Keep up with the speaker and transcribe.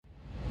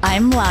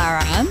I'm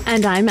Lara.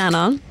 And I'm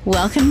Anna.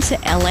 Welcome to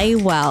LA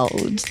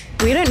World.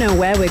 We don't know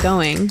where we're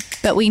going,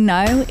 but we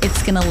know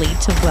it's going to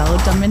lead to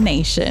world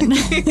domination.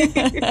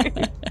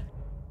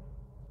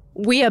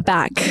 We are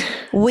back.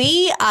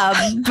 We are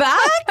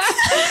back.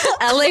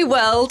 LA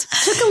World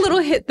took a little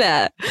hit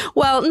there.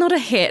 Well, not a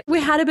hit. We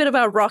had a bit of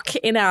a rock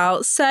in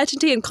our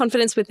certainty and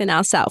confidence within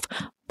ourselves.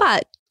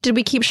 But did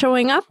we keep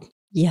showing up?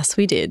 Yes,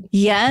 we did.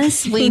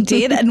 Yes, we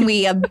did. And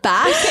we are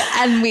back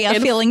and we are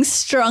feeling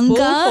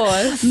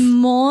stronger,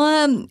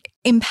 more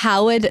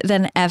empowered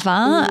than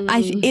ever.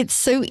 It's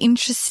so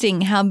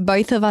interesting how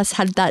both of us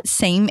had that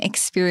same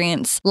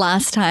experience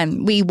last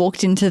time we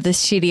walked into the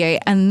studio,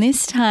 and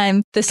this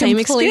time the same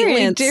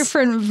experience,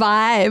 different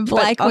vibe. But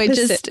like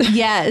opposite. We're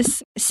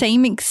just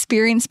same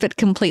experience but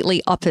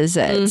completely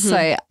opposite.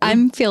 So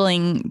I'm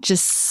feeling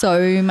just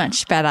so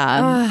much better.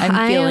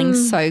 I'm feeling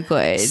so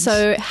good.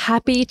 So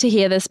happy to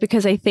hear this,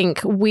 because I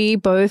think we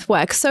both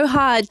work so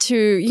hard to,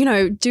 you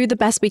know, do the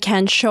best we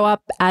can, show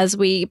up as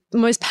we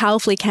most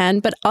powerfully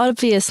can, but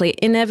obviously,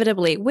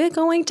 inevitably, we're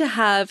going to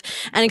have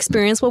an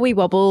experience where we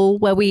wobble,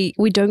 where we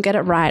don't get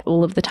it right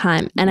all of the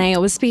time. And I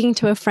was speaking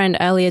to a friend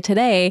earlier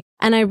today,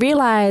 and I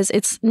realized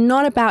it's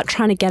not about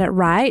trying to get it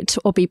right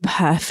or be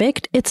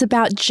perfect. It's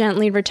about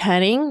gently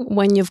returning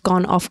when you've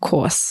gone off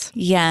course.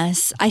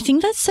 Yes, I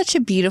think that's such a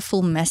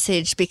beautiful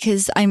message,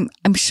 because I'm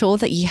sure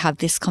that you have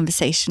this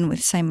conversation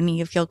with so many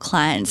of your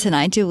clients, and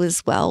I do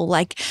as well.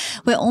 Like,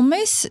 we're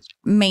almost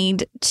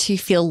made to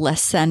feel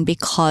less than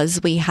because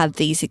we have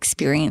these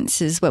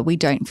experiences where we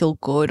don't feel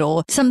good,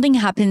 or something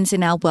happens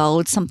in our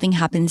world, something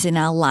happens in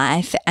our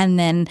life, and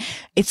then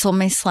it's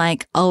almost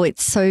like, oh,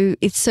 it's so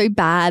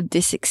bad,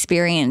 this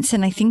experience.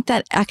 And I think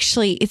that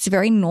actually it's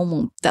very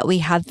normal that we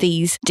have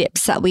these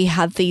dips, that we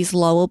have these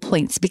lower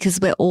points, because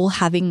we're all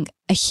having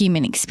a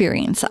human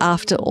experience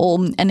after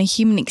all, and a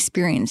human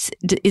experience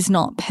is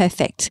not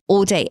perfect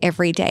all day,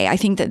 every day. I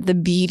think that the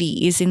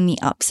beauty is in the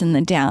ups and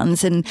the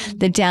downs, and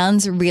the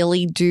downs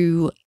really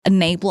do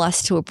enable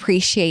us to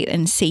appreciate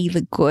and see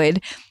the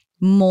good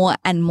more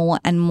and more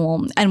and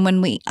more. And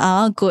when we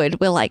are good,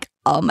 we're like,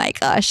 oh my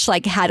gosh,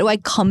 like, how do I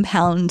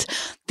compound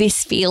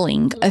this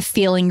feeling of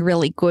feeling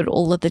really good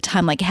all of the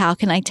time? Like, how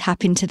can I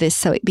tap into this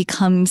so it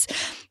becomes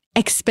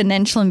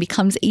exponential and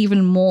becomes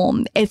even more?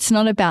 It's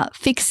not about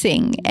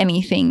fixing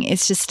anything.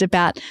 It's just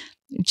about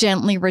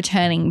gently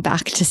returning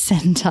back to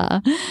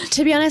center.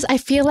 To be honest, I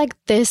feel like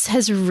this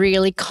has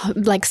really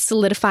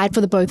solidified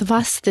for the both of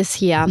us this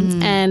year.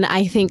 And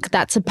I think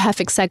that's a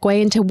perfect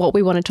segue into what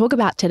we want to talk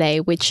about today,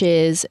 which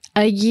is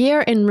a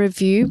year in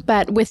review,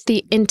 but with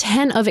the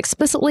intent of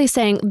explicitly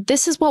saying,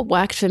 this is what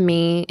worked for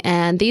me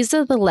and these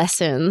are the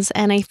lessons.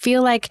 And I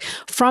feel like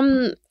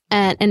from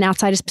an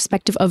outsider's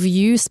perspective of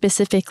you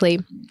specifically,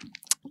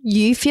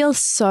 you feel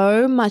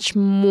so much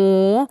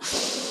more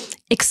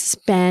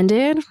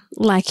expanded,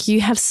 like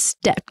you have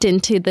stepped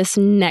into this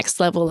next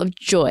level of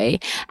joy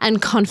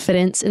and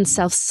confidence and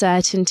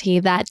self-certainty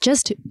that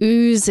just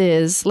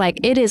oozes. Like,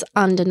 it is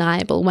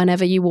undeniable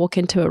whenever you walk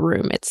into a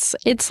room.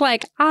 It's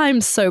like,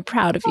 I'm so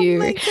proud of you. Oh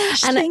my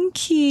gosh, and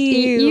thank you.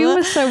 You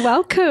are so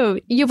welcome.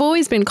 You've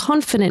always been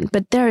confident,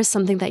 but there is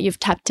something that you've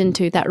tapped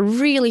into that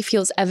really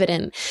feels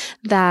evident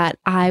that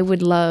I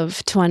would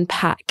love to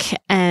unpack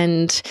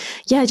and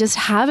just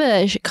have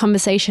a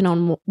conversation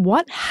on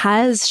what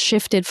has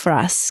shifted for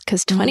us.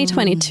 Because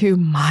 2022,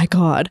 my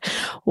God,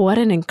 what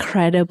an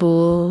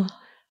incredible,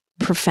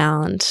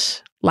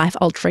 profound,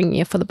 life-altering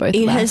year for the both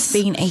of us. It has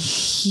been a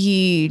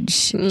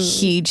huge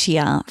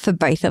year for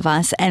both of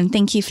us. And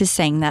thank you for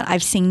saying that.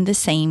 I've seen the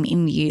same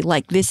in you.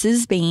 Like, this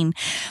has been,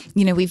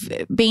 you know,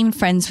 we've been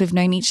friends. We've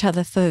known each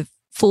other for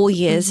 4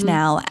 years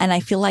now. And I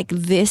feel like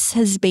this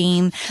has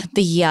been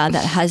the year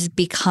that has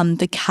become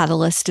the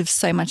catalyst of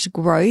so much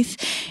growth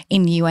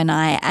in you and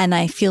I. And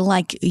I feel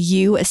like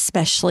you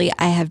especially,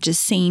 I have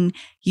just seen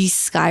you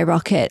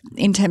skyrocket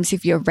in terms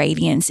of your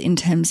radiance, in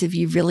terms of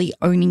you really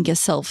owning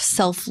yourself,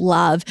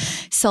 self-love,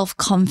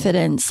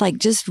 self-confidence, like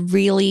just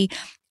really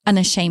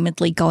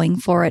unashamedly going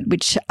for it,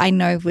 which I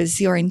know was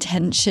your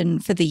intention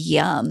for the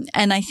year.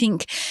 And I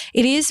think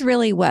it is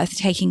really worth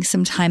taking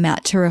some time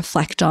out to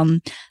reflect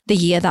on the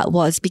year that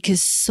was,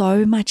 because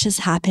so much has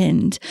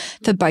happened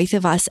for both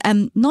of us,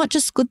 and not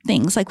just good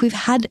things. Like, we've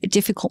had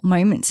difficult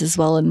moments as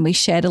well. And we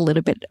shared a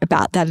little bit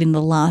about that in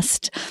the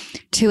last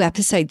 2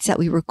 episodes that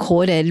we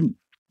recorded.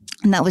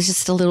 And that was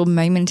just a little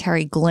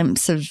momentary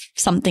glimpse of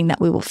something that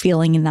we were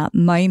feeling in that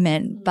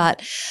moment.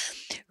 But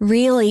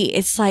really,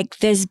 it's like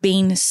there's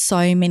been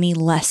so many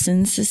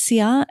lessons this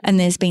year, and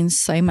there's been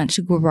so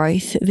much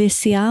growth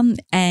this year.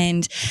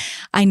 And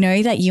I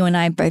know that you and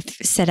I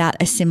both set out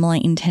a similar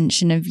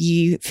intention of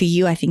you. For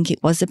you, I think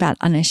it was about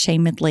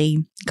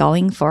unashamedly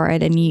going for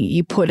it. And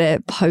you put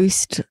a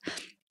post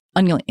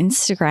on your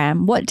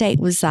Instagram. What date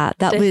was that?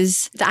 That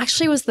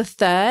actually was the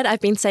 3rd. I've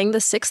been saying the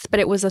 6th, but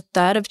it was the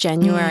 3rd of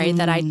January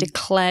that I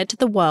declared to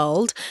the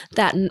world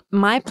that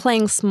my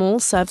playing small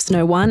serves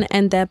no one,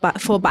 and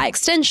therefore by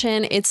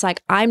extension, it's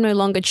like I'm no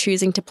longer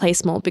choosing to play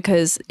small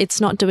because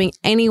it's not doing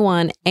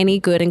anyone any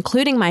good,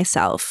 including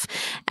myself.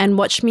 And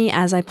watch me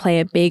as I play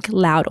a big,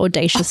 loud,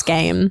 audacious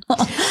game.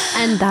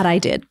 And that I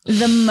did.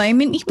 The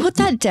moment you put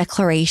that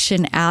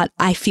declaration out,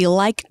 I feel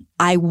like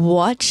I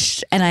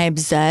watched and I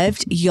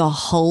observed your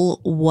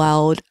whole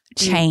world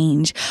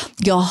change.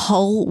 Your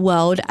whole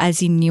world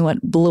as you knew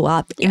it blew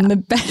up in the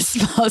best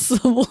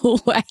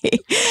possible way.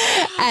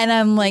 And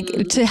I'm like,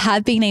 to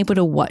have been able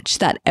to watch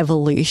that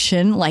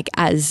evolution, like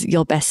as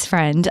your best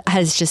friend,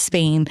 has just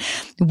been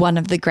one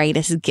of the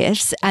greatest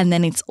gifts. And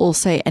then it's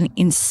also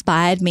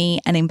inspired me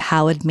and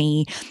empowered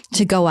me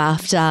to go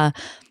after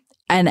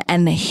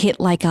and hit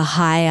like a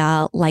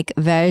higher like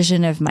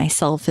version of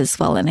myself as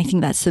well. And I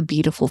think that's the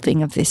beautiful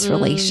thing of this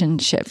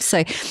relationship.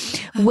 So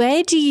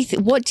what do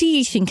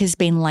you think has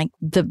been like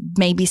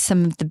maybe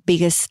some of the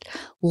biggest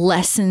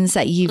lessons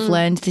that you've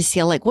learned this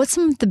year? Like what's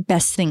some of the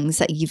best things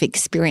that you've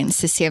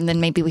experienced this year? And then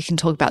maybe we can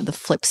talk about the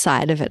flip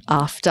side of it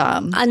after.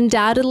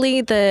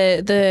 Undoubtedly,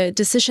 the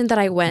decision that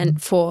I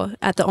went for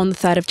on the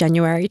 3rd of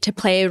January to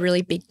play a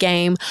really big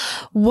game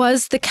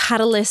was the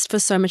catalyst for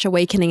so much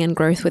awakening and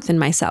growth within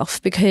myself.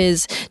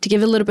 Because to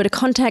give a little bit of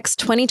context,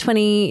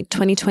 2020,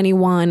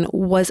 2021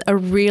 was a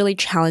really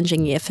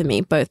challenging year for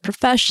me, both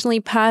professionally,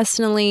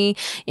 personally,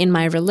 in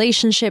my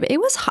relationship. It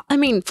was,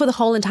 for the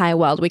whole entire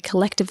world, we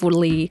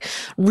collectively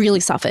really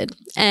suffered.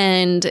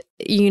 And,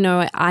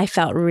 I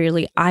felt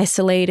really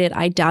isolated.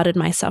 I doubted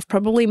myself,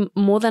 probably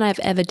more than I've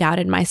ever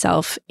doubted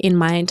myself in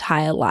my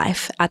entire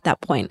life at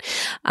that point.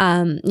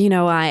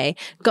 I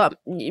got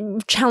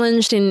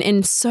challenged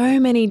in so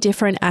many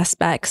different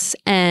aspects,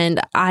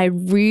 and I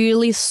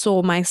really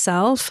saw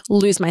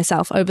lose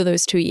myself over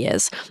those 2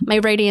 years. My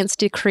radiance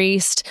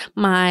decreased,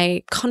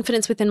 my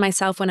confidence within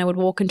myself when I would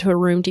walk into a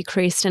room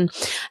decreased. And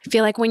I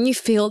feel like when you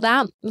feel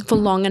that for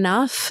long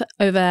enough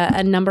over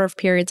a number of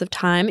periods of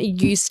time,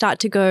 you start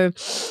to go,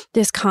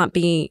 this can't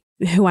be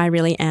who I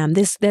really am.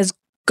 There's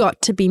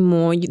got to be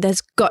more. There's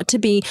got to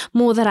be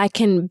more that I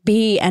can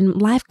be, and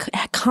life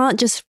can't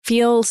just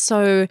feel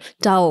so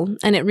dull.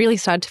 And it really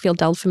started to feel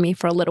dull for me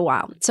for a little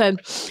while. So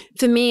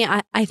for me,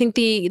 I think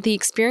the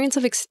experience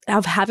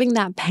of having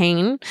that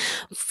pain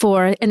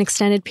for an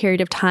extended period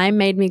of time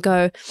made me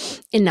go,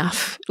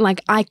 enough.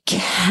 Like I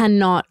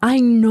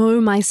know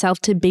myself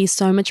to be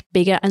so much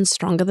bigger and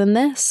stronger than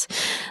this.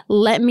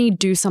 Let me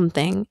do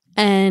something.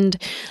 And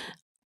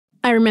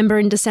I remember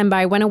in December,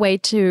 I went away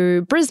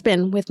to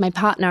Brisbane with my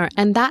partner,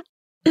 and that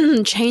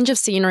change of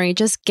scenery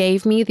just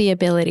gave me the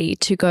ability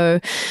to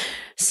go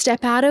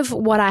step out of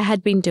what I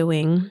had been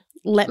doing.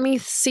 Let me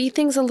see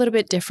things a little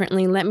bit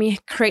differently. Let me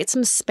create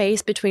some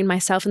space between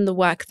myself and the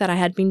work that I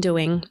had been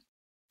doing.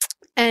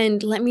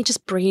 And let me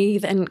just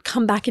breathe and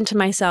come back into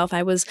myself. I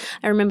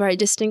remember I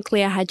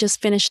had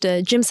just finished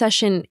a gym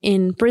session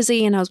in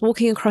Brizzy, and I was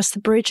walking across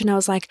the bridge, and I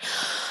was like,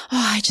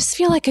 I just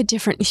feel like a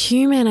different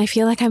human. I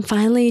feel like I'm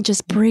finally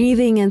just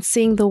breathing and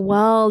seeing the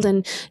world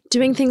and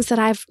doing things that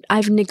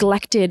I've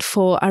neglected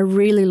for a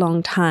really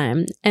long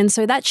time. And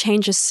so that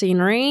change of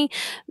scenery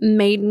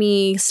made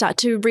me start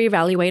to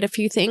reevaluate a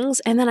few things.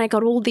 And then I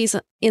got all these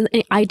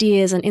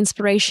ideas and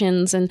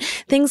inspirations and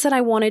things that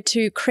I wanted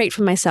to create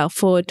for myself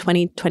for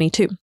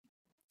 2022.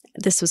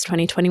 This was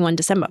 2021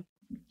 December.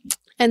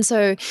 And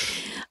so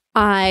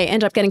I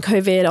ended up getting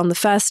COVID on the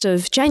 1st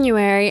of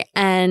January.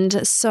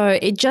 And so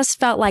it just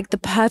felt like the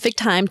perfect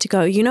time to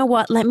go, you know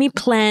what, let me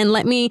plan,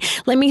 let me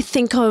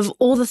think of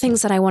all the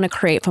things that I want to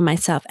create for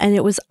myself. And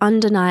it was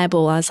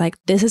undeniable. I was like,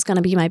 this is going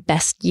to be my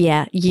best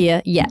year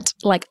yet.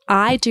 Like,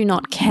 I do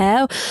not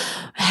care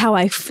how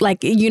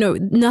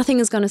nothing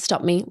is going to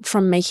stop me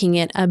from making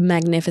it a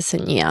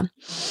magnificent year.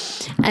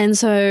 And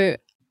so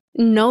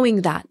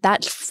knowing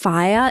that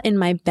fire in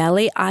my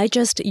belly, I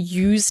just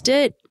used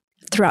it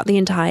throughout the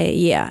entire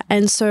year.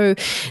 And so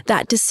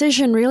that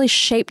decision really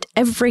shaped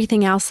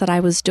everything else that I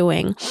was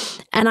doing.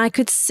 And I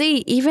could see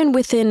even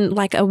within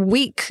like a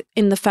week,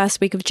 in the first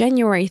week of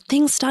January,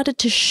 things started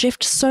to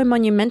shift so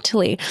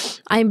monumentally.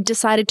 I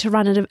decided to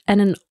run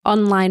an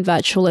online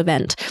virtual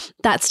event.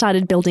 That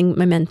started building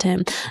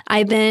momentum.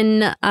 I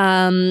then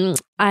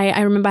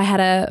I remember I had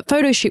a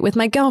photo shoot with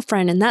my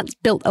girlfriend, and that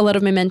built a lot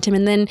of momentum.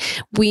 And then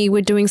we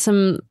were doing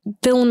some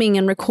filming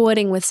and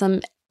recording with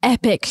some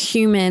epic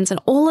humans, and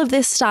all of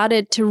this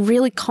started to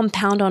really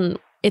compound on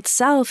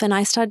itself. And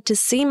I started to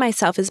see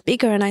myself as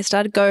bigger, and I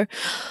started to go,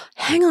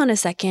 hang on a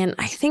second,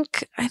 I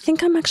think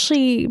I'm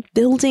actually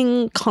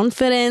building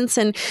confidence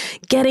and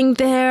getting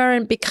there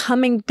and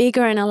becoming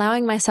bigger and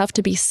allowing myself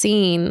to be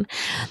seen.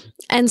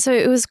 And so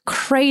it was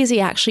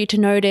crazy actually to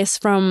notice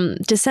from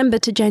December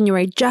to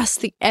January, just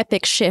the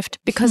epic shift,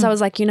 because I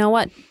was like, you know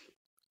what?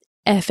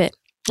 F it.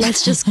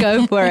 Let's just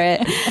go for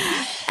it.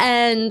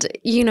 And,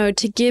 you know,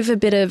 to give a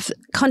bit of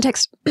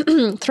context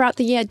throughout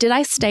the year, did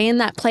I stay in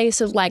that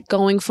place of like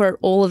going for it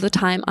all of the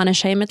time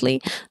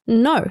unashamedly?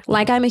 No.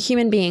 Like, I'm a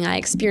human being. I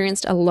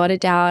experienced a lot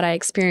of doubt. I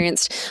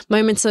experienced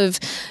moments of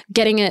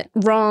getting it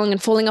wrong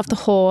and falling off the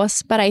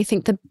horse. But I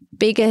think the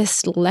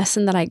biggest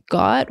lesson that I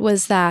got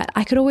was that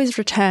I could always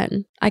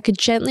return. I could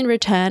gently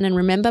return and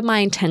remember my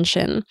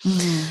intention.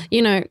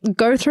 You know,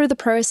 go through the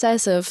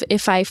process of,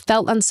 if I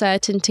felt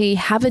uncertainty,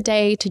 have a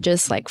day to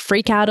just like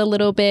freak out a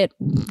little bit,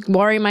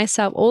 worry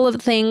myself, all of the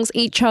things,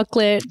 eat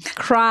chocolate,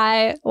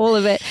 cry, all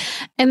of it.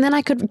 And then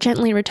I could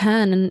gently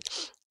return,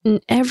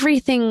 and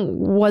everything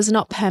was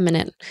not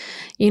permanent.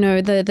 You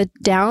know, the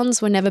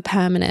downs were never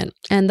permanent,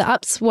 and the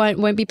ups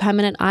won't be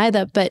permanent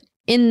either. But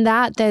in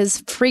that,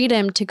 there's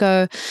freedom to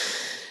go,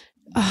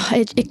 oh,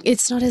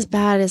 it's not as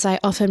bad as I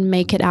often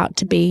make it out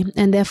to be.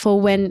 And therefore,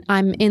 when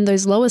I'm in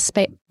those lower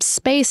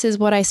spaces,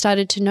 what I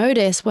started to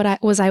notice, I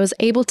was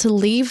able to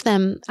leave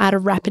them at a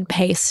rapid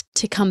pace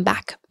to come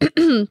back.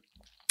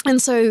 And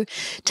so,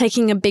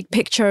 taking a big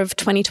picture of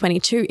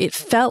 2022, it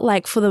felt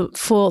like for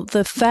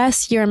the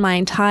first year in my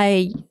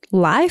entire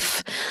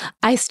life,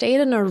 I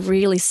stayed in a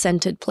really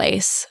centered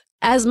place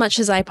as much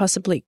as I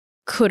possibly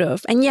could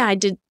have. And yeah, I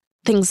did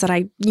things that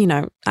I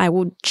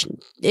would,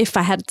 if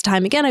I had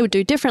time again, I would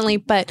do differently.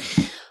 But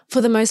for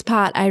the most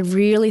part, I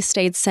really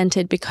stayed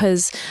centered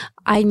because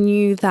I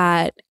knew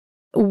that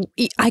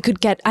I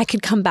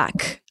could come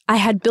back. I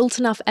had built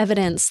enough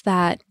evidence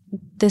that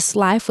this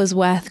life was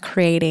worth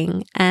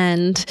creating.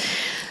 And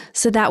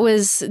so that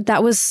was,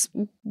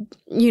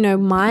 you know,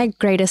 my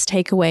greatest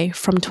takeaway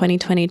from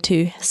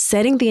 2022,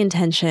 setting the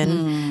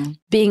intention,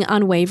 being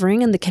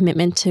unwavering in the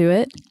commitment to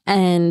it,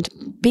 and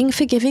being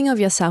forgiving of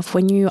yourself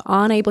when you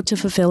aren't able to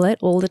fulfill it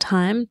all the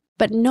time,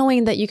 but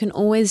knowing that you can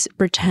always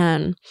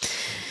return.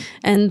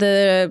 And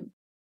the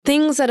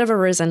things that have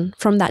arisen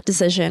from that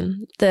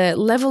decision, the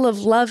level of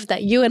love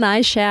that you and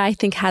I share, I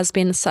think has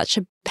been such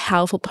a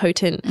powerful,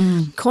 potent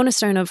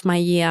cornerstone of my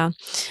year.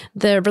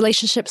 The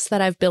relationships that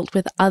I've built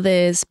with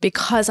others,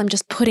 because I'm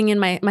just putting in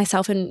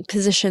myself in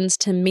positions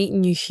to meet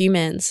new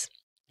humans,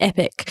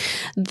 epic.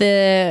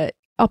 The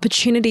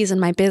opportunities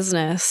in my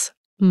business,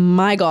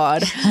 my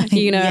God,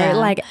 you know,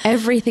 like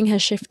everything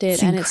has shifted.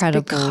 It's incredible.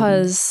 It's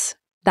because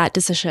that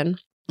decision.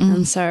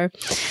 And so...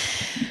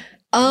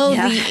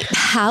 the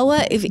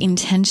power of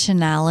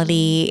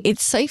intentionality.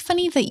 It's so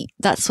funny that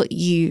that's what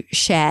you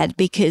shared,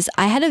 because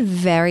I had a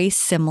very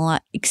similar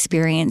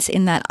experience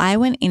in that I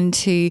went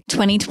into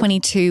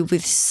 2022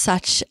 with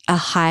such a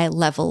high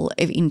level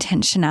of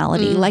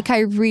intentionality. Like, I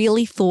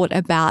really thought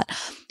about,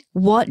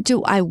 what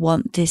do I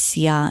want this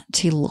year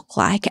to look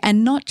like?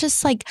 And not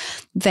just like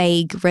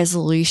vague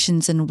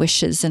resolutions and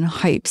wishes and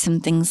hopes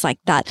and things like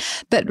that,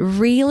 but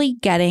really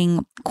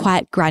getting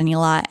quite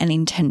granular and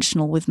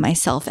intentional with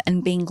myself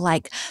and being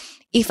like,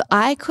 if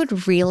I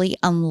could really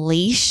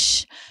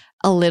unleash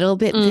a little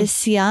bit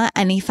this year,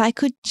 and if I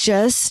could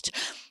just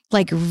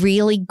like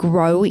really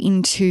grow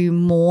into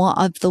more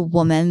of the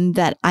woman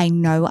that I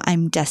know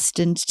I'm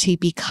destined to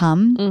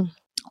become,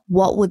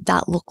 what would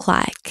that look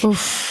like?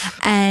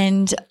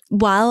 And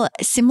while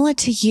similar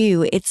to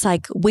you, it's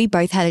like we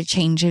both had a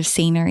change of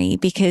scenery,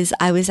 because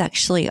I was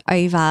actually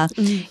over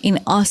in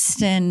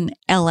Austin,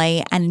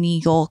 LA, and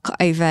New York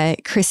over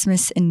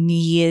Christmas and New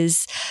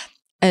Year's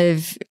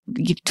of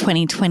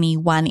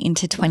 2021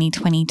 into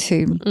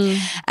 2022.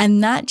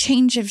 And that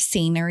change of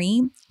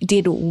scenery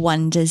did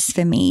wonders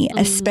for me,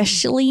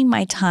 especially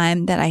my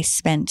time that I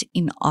spent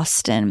in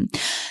Austin.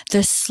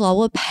 The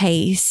slower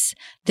pace,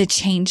 the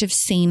change of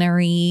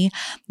scenery,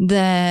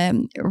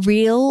 the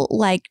real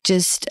like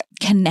just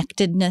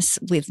connectedness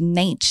with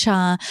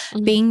nature,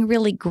 being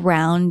really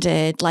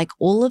grounded, like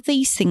all of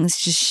these things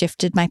just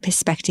shifted my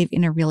perspective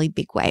in a really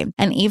big way.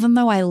 And even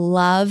though I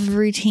love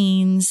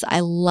routines, I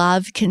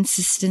love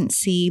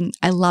consistency,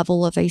 I love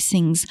all of those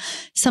things,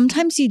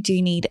 sometimes you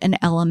do need an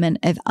element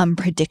of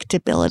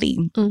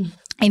unpredictability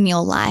in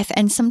your life.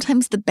 And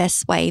sometimes the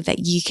best way that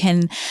you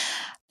can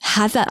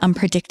have that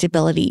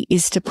unpredictability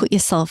is to put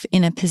yourself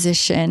in a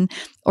position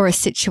or a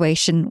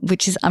situation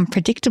which is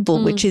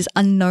unpredictable, which is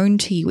unknown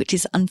to you, which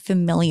is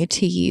unfamiliar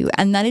to you.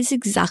 And that is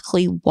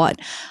exactly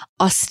what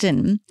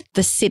Austin,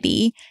 the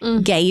city,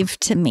 gave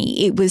to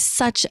me. It was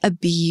such a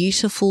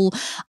beautiful,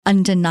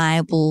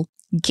 undeniable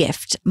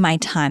gift, my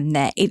time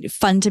there. It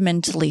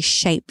fundamentally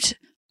shaped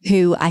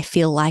who I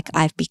feel like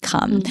I've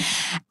become.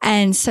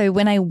 And so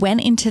when I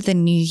went into the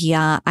new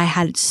year, I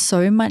had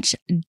so much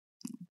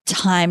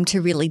time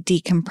to really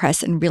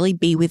decompress and really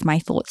be with my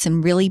thoughts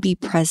and really be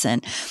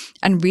present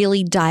and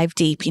really dive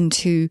deep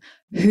into,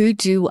 who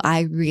do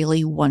I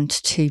really want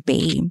to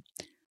be?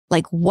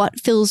 Like, what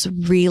feels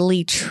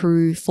really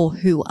true for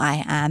who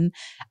I am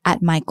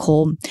at my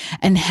core?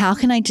 And how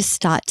can I just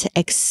start to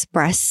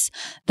express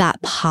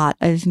that part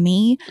of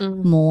me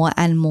more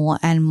and more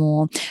and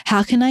more?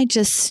 How can I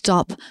just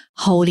stop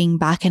holding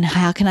back, and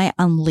how can I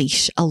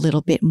unleash a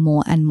little bit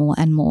more and more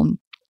and more?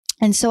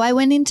 And so I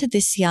went into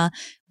this year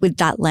with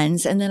that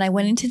lens. And then I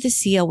went into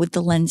this year with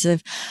the lens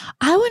of,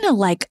 I want to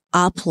like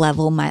up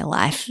level my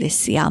life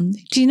this year.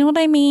 Do you know what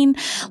I mean?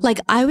 Like,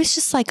 I was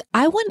just like,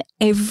 I want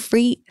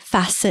every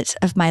facet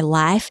of my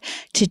life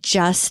to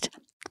just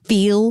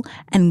feel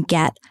and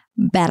get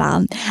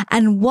better.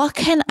 And what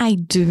can I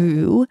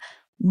do?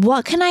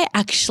 What can I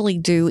actually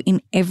do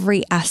in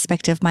every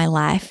aspect of my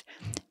life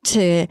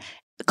to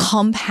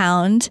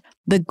compound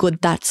the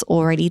good that's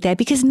already there?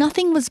 Because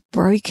nothing was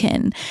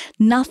broken.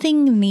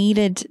 Nothing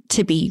needed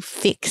to be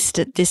fixed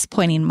at this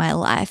point in my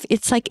life.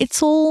 It's like,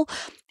 it's all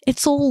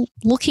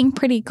looking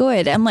pretty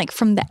good. And like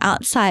from the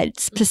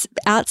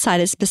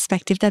outsider's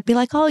perspective, they'd be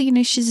like, oh, you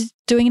know, she's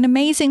doing an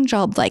amazing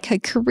job. Like her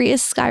career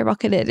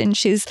skyrocketed and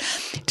she's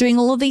doing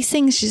all of these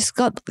things. She's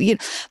got, you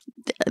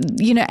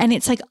know, and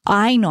it's like,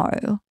 I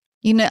know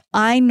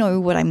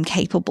what I'm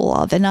capable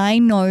of. And I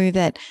know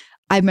that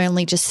I'm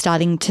only just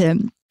starting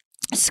to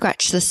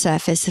scratch the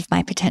surface of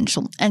my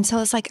potential. And so I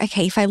was like,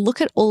 okay, if I look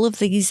at all of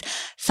these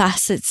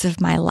facets of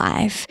my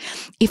life,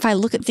 if I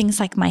look at things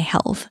like my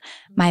health,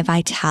 my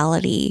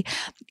vitality,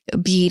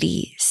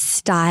 beauty,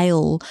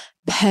 style,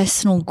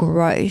 personal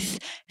growth,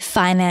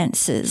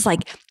 finances,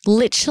 like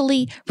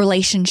literally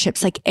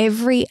relationships, like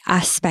every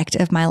aspect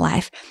of my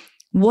life,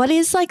 what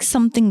is like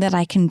something that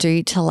I can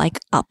do to like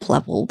up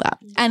level that?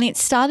 And it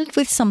started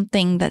with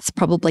something that's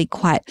probably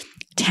quite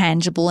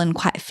tangible and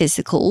quite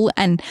physical.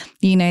 And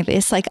you know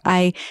this, like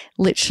I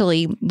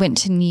literally went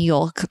to New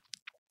York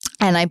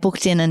and I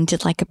booked in and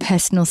did like a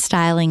personal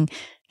styling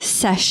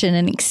session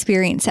and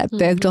experience at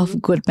Bergdorf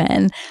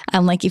Goodman.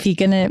 I'm like, if you're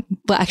going to,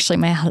 well, actually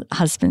my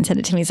husband said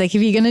it to me. He's like,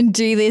 if you're going to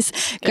do this,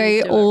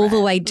 go all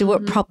the way, do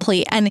it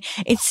properly. And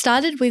it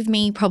started with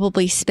me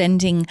probably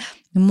spending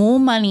more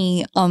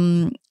money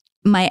on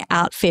my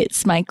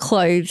outfits, my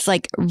clothes,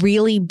 like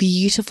really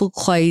beautiful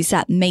clothes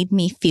that made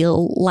me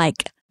feel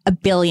like a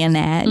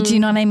billionaire. Do you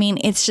know what I mean?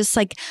 It's just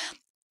like,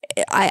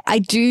 I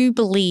do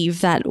believe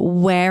that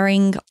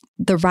wearing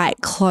the right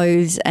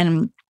clothes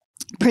and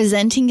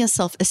presenting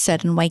yourself a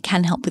certain way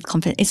can help with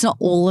confidence. It's not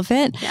all of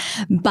it,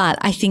 but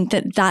I think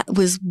that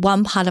was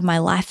one part of my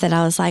life that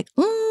I was like,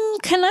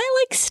 can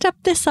I like step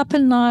this up a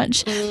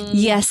notch?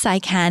 Yes, I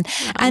can.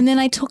 And then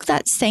I took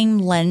that same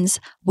lens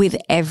with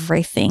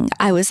everything.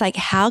 I was like,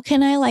 how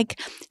can I like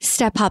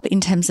step up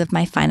in terms of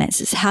my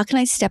finances? How can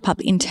I step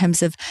up in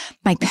terms of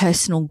my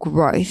personal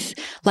growth?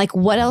 Like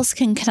what else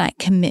can I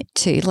commit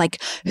to?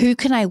 Like who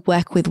can I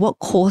work with? What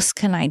course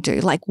can I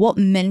do? Like what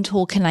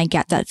mentor can I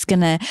get that's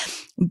going to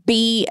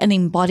be an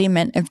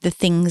embodiment of the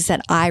things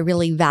that I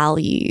really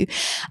value?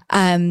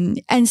 And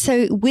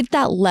so with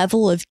that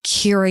level of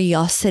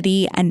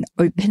curiosity and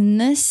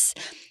openness,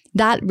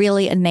 that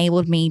really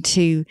enabled me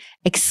to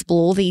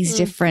explore these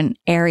different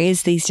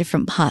areas, these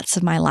different parts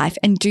of my life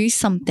and do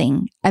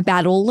something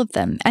about all of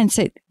them. And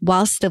so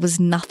whilst there was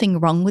nothing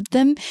wrong with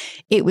them,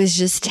 it was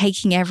just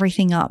taking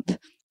everything up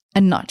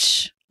a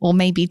notch. Or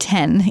maybe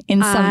 10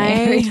 in some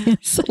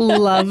areas.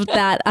 Love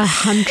that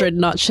 100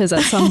 notches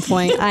at some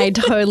point. I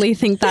totally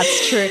think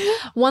that's true.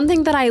 One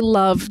thing that I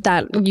love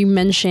that you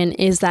mentioned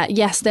is that,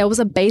 yes, there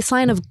was a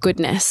baseline of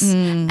goodness.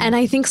 And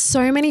I think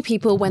so many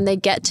people, when they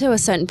get to a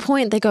certain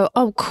point, they go,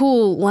 oh,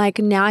 cool. Like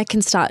now I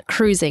can start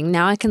cruising.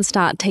 Now I can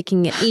start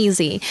taking it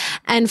easy.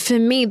 And for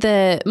me,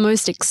 the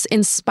most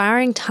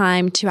inspiring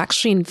time to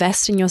actually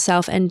invest in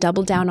yourself and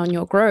double down on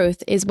your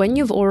growth is when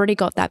you've already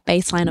got that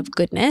baseline of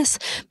goodness,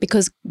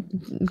 because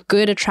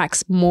good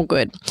attracts more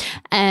good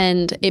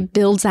and it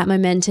builds that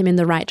momentum in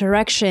the right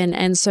direction.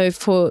 And so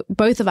for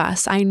both of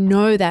us, I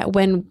know that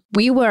when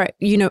we were,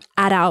 you know,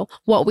 at our,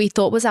 what we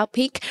thought was our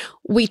peak,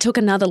 we took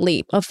another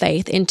leap of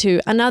faith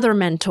into another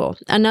mentor,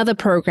 another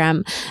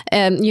program,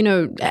 you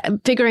know,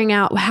 figuring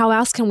out how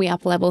else can we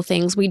up level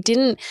things. We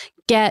didn't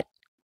get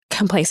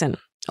complacent.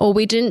 Or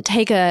we didn't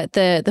take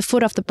the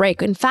foot off the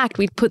brake. In fact,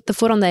 we put the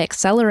foot on the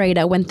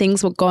accelerator when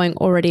things were going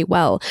already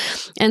well.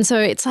 And so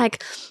it's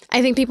like,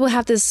 I think people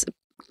have this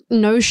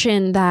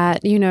notion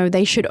that, you know,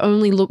 they should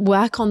only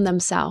work on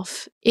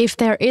themselves if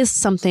there is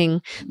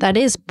something that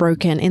is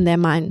broken in their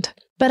mind.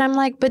 But I'm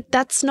like, but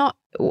that's not,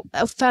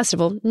 first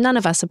of all, none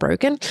of us are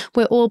broken.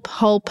 We're all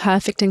whole,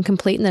 perfect and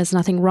complete and there's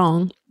nothing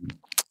wrong.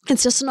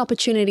 It's just an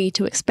opportunity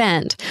to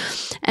expand.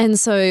 And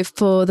so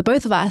for the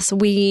both of us,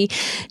 we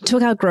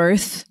took our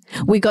growth,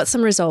 we got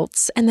some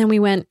results, and then we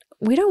went,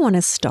 we don't want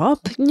to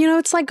stop. You know,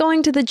 it's like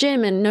going to the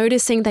gym and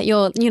noticing that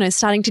you're, you know,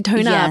 starting to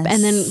tone up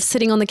and then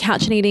sitting on the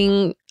couch and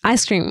eating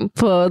ice cream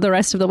for the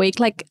rest of the week.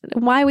 Like,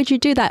 why would you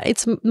do that?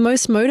 It's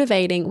most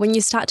motivating when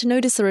you start to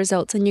notice the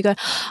results and you go,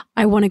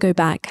 I want to go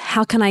back.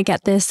 How can I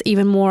get this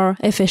even more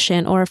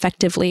efficient or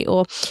effectively?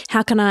 Or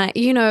how can I,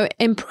 you know,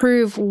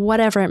 improve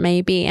whatever it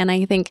may be? And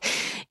I think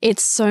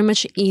it's so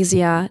much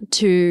easier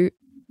to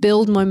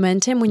build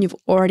momentum when you've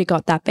already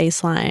got that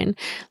baseline.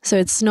 So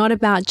it's not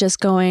about just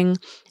going,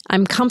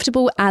 I'm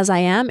comfortable as I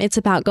am. It's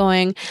about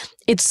going,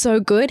 it's so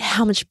good.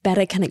 How much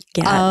better can it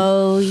get?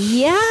 Oh,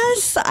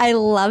 yes. I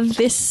love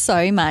this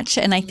so much.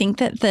 And I think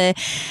that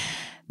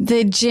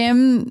The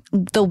gym,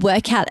 the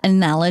workout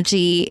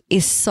analogy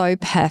is so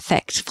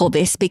perfect for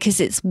this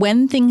because it's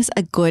when things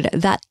are good,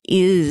 that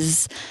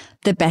is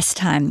the best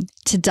time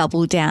to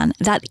double down.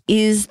 That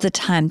is the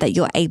time that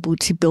you're able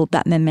to build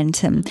that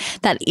momentum.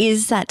 That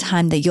is that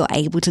time that you're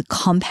able to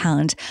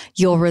compound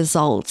your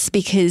results,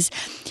 because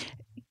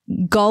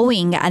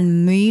going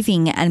and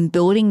moving and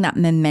building that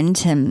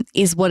momentum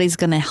is what is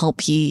going to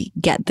help you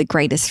get the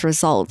greatest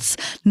results,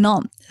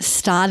 not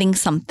starting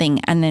something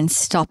and then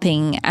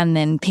stopping and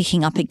then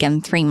picking up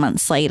again 3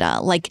 months later.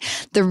 Like,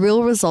 the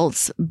real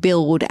results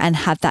build and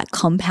have that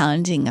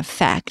compounding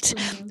effect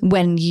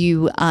when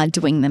you are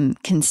doing them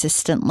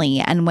consistently,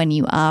 and when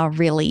you are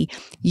really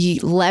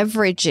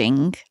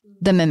leveraging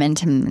the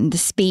momentum and the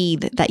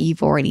speed that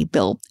you've already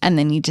built, and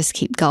then you just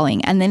keep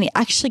going. And then it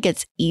actually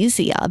gets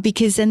easier,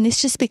 because then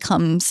this just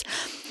becomes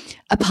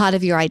a part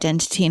of your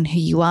identity and who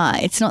you are.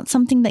 It's not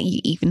something that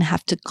you even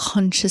have to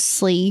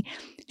consciously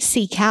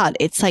seek out.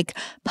 It's like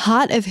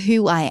part of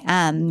who I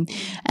am.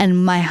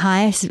 And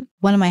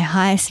one of my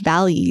highest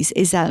values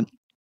is that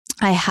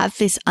I have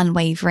this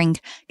unwavering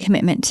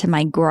commitment to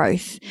my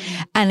growth.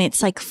 And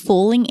it's like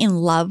falling in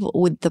love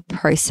with the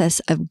process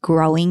of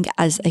growing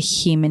as a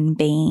human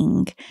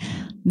being.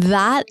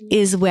 That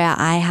is where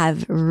I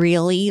have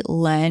really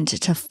learned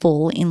to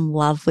fall in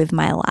love with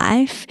my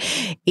life,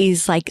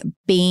 is like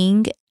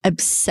being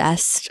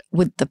obsessed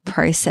with the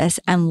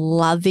process and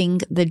loving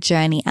the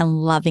journey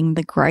and loving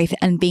the growth,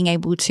 and being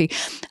able to,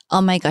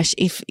 oh my gosh,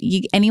 if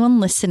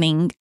anyone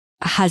listening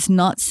has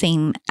not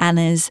seen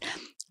Anna's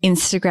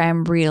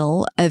Instagram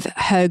reel of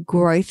her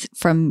growth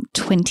from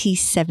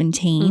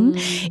 2017,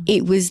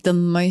 it was the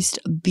most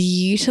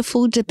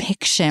beautiful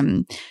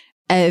depiction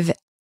of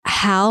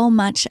how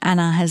much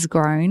Anna has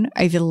grown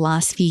over the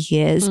last few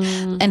years,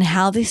 and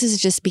how this has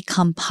just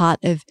become part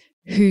of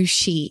who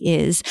she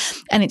is.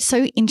 And it's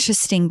so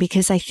interesting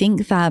because I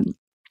think that,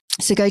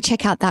 so go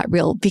check out that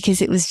reel,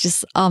 because it was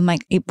just,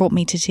 it brought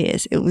me to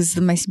tears. It was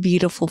the most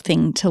beautiful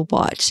thing to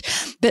watch,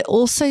 but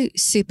also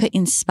super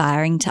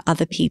inspiring to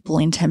other people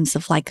in terms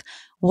of like,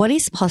 what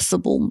is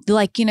possible?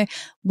 Like,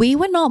 we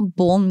were not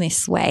born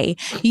this way,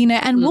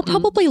 and we'll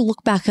probably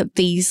look back at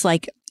these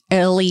like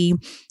early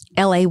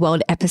LA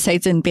World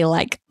episodes and be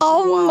like,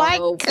 oh my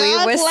God,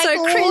 we were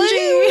so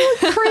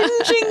cringy.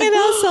 Cringing at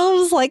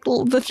ourselves, like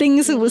the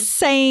things it was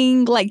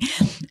saying, like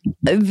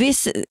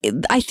this.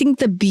 I think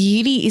the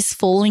beauty is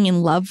falling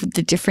in love with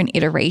the different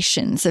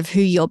iterations of who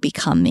you're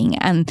becoming,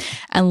 and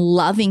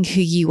loving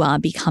who you are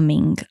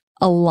becoming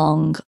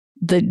along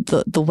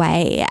the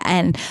way.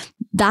 And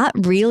that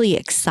really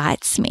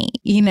excites me.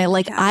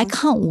 I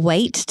can't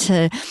wait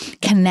to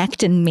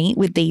connect and meet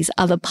with these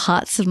other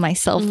parts of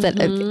myself that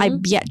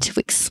I've yet to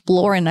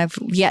explore and I've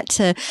yet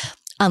to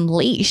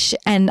unleash.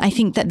 And I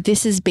think that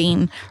this has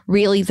been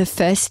really the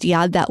first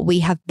year that we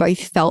have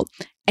both felt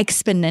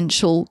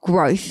exponential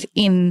growth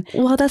in.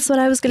 Well, that's what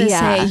I was going to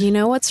say.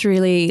 What's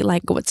really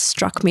like what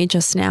struck me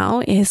just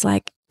now is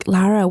like,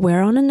 Lara,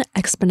 we're on an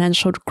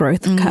exponential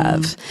growth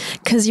curve,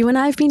 because you and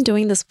I have been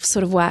doing this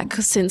sort of work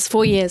since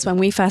 4 years. When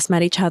we first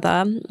met each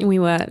other, we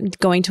were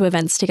going to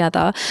events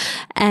together,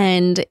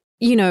 and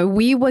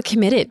we were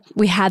committed.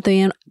 We had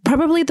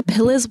probably the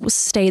pillars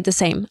stayed the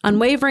same.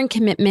 Unwavering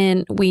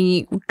commitment.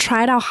 We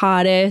tried our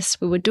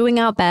hardest. We were doing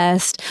our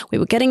best. We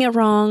were getting it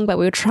wrong, but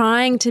we were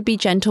trying to be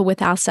gentle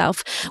with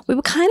ourselves. We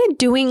were kind of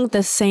doing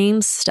the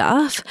same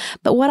stuff.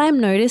 But what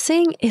I'm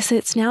noticing is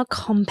it's now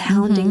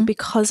compounding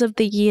because of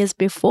the years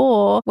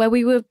before, where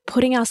we were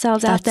putting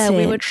ourselves out there.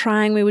 We were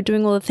trying, we were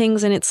doing all the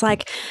things. And it's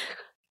like,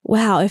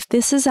 wow, if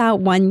this is our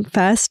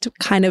first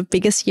kind of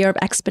biggest year of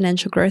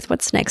exponential growth,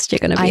 what's next year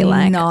going to be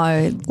like? I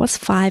know. What's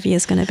 5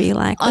 years going to be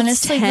like?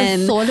 Honestly,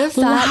 the thought of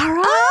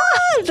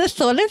that, the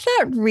thought of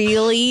that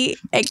really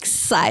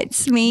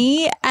excites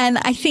me. And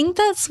I think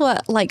that's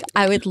what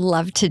I would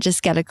love to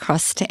just get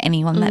across to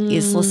anyone that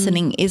is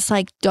listening, is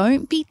like,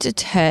 don't be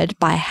deterred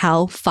by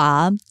how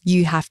far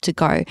you have to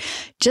go.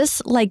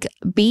 Just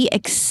be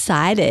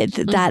excited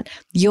that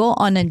you're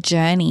on a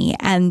journey,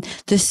 and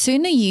the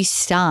sooner you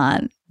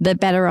start, the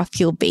better off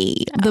you'll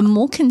be. The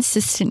more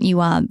consistent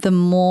you are, the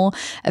more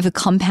of a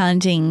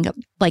compounding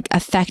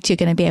effect you're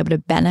going to be able to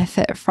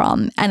benefit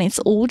from. And it's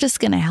all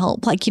just going to help.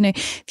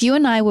 If you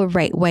and I were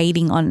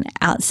waiting on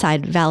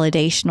outside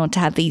validation, or to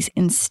have these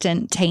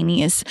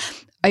instantaneous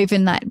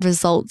overnight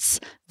results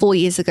 4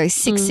 years ago,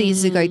 6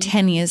 years ago,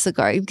 10 years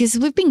ago, because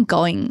we've been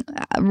going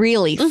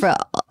really for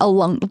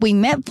we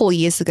met 4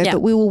 years ago,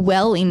 but we were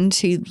well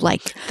into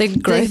the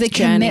growth the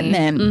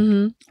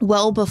commitment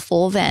well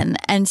before then.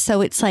 And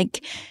so it's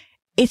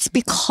it's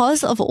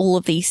because of all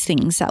of these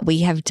things that we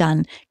have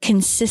done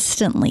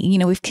consistently.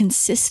 We've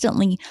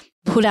consistently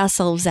put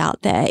ourselves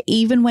out there,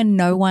 even when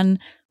no one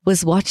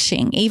was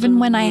watching, even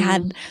when I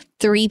had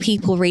 3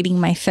 people reading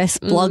my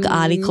first blog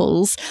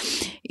articles,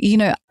 you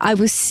know, I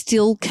was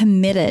still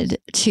committed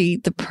to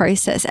the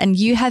process, and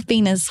you have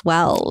been as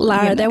well.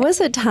 Lara, you know. there was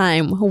a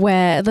time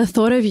where the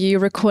thought of you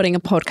recording a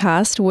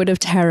podcast would have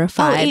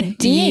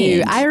terrified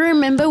you. I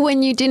remember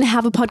when you didn't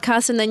have a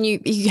podcast and then you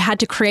had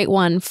to create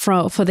one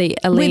for the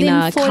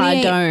Elena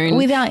Cardone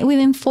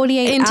within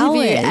 48 interview,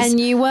 hours. And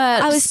you were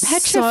I was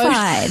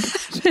petrified.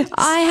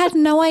 I had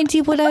no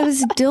idea what I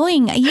was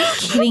doing. Are you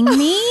kidding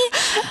me?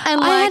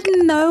 And I had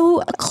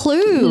no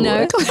clue.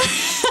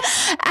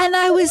 And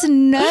I was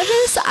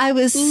nervous. I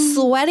was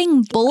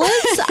sweating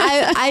bullets.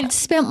 I'd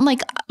spent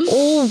like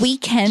all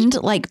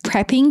weekend like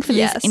prepping for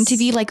this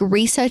interview, like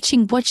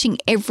researching, watching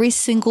every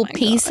single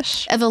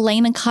piece of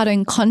Elena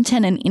Cardone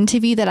content and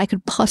interview that I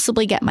could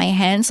possibly get my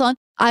hands on.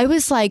 I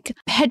was like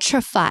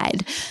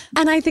petrified.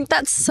 And I think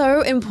that's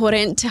so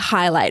important to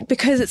highlight,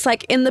 because it's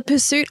like in the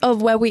pursuit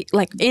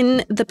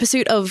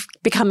of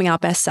becoming our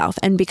best self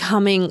and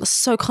becoming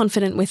so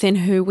confident within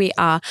who we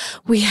are,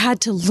 we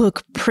had to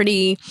look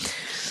pretty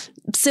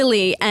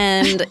silly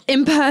and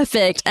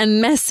imperfect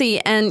and messy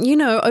and, you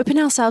know, open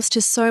ourselves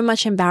to so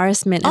much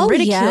embarrassment and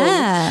ridicule.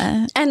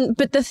 Yeah.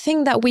 But the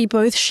thing that we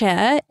both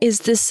share is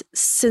this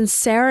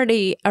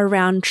sincerity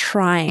around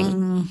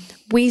trying.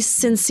 We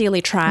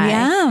sincerely tried.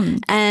 Yeah.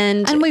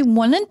 And we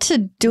wanted to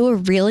do a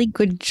really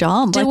good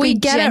job. Do we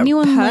get it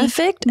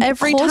perfect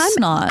every time? Of course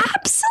not.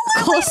 Absolutely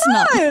Of course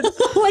not.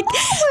 Like,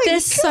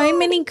 there's so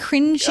many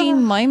cringy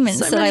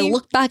moments that I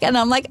look back and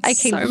I'm like,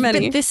 okay,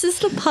 but this is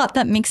the part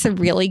that makes a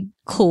really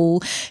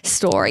cool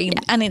story.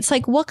 Yeah. And it's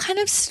like, what kind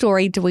of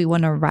story do we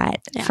want to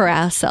write for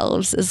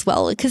ourselves as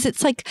well? Because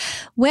it's like,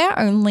 we're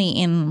only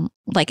in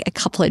like a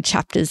couple of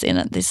chapters in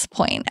at this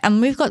point,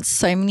 and we've got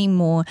so many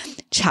more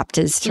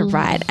chapters to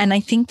write. And I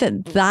think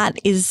that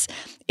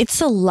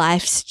it's a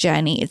life's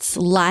journey. It's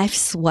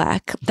life's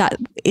work. That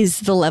is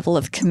the level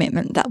of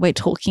commitment that we're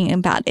talking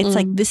about. It's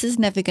like, this is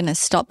never going to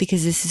stop,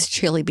 because this has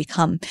truly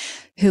become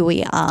who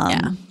we are.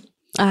 Yeah.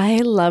 I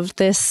love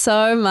this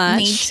so much.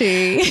 Me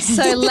too.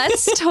 So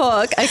let's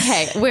talk.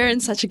 Okay, we're in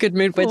such a good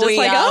mood. We're just we're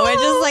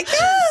just like,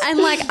 and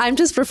like I'm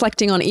just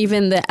reflecting on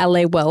even the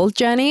LA World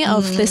journey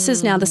of this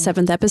is now the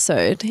 7th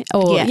episode,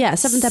 or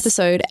 7th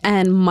episode,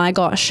 and my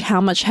gosh, how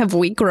much have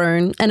we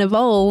grown and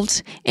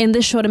evolved in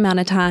this short amount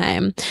of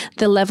time?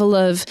 The level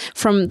of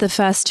from the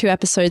first 2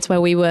 episodes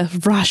where we were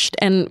rushed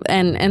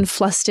and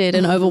flustered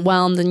and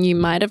overwhelmed, and you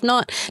might have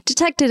not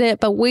detected it,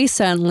 but we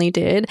certainly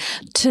did,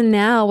 to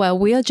now where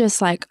we are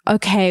just like,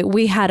 okay,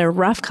 we had a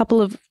rough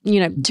couple of,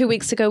 2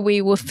 weeks ago,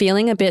 we were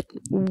feeling a bit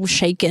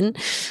shaken,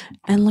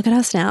 and look at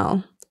us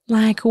now.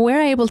 Like,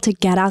 we're able to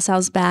get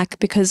ourselves back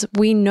because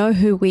we know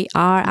who we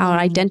are. Our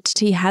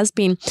identity has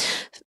been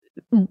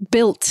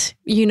built,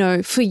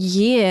 for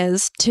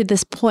years to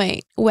this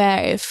point where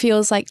it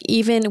feels like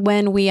even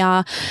when we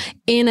are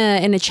in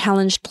a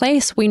challenged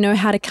place, we know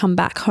how to come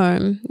back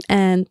home,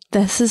 and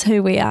this is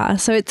who we are.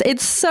 So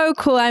it's so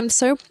cool. I'm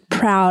so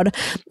proud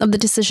of the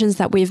decisions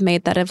that we've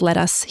made that have led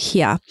us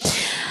here.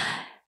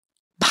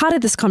 Part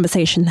of this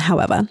conversation,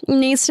 however,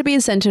 needs to be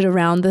centered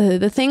around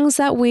the things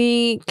that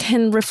we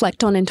can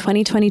reflect on in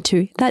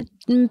 2022 that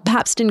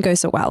perhaps didn't go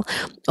so well,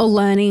 or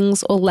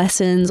learnings or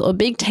lessons or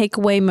big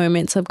takeaway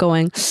moments of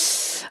going,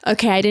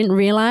 okay, I didn't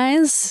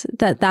realize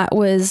that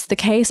was the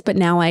case, but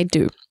now I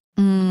do.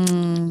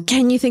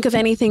 Can you think of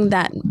anything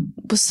that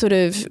was sort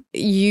of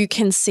you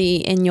can see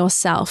in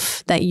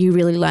yourself that you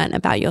really learned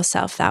about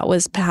yourself that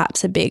was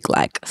perhaps a big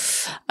like,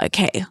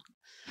 okay,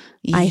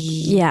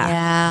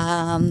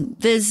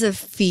 there's a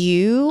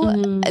few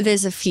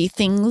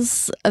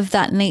things of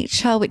that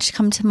nature which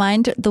come to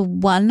mind. The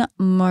one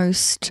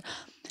most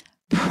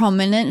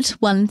prominent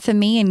one for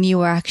me, and you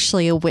were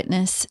actually a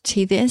witness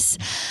to this,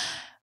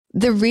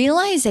 the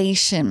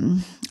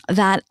realization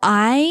that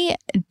I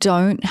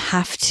don't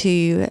have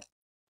to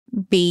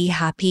be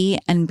happy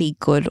and be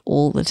good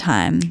all the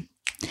time,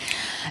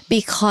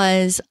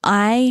 because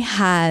I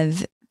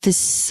have for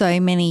so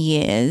many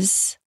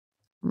years,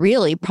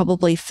 really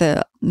probably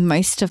for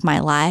most of my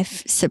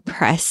life,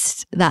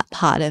 suppressed that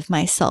part of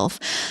myself,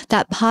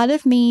 that part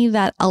of me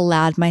that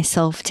allowed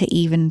myself to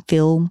even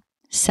feel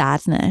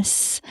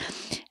sadness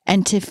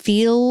and to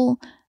feel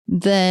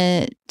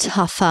the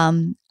tougher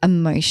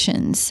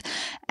emotions.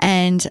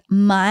 And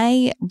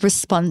my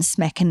response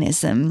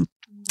mechanism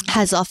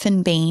has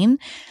often been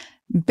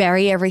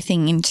bury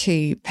everything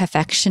into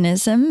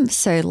perfectionism.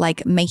 So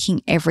like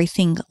making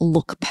everything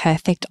look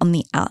perfect on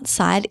the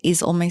outside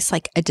is almost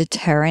like a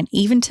deterrent,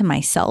 even to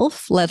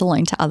myself, let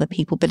alone to other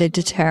people, but a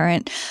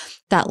deterrent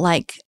that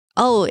like,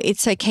 oh,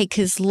 it's okay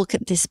because look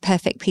at this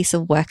perfect piece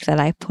of work that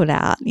I put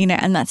out,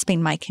 and that's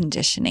been my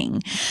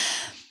conditioning.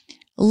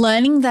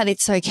 Learning that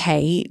it's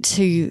okay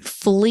to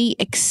fully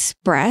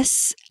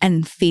express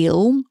and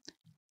feel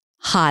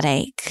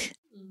heartache,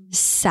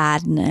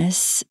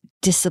 sadness,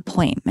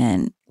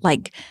 disappointment.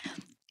 Like,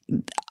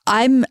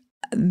 I'm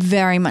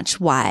very much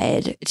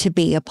wired to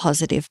be a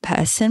positive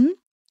person,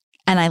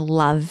 And I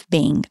love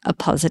being a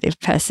positive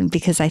person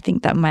because I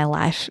think that my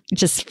life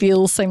just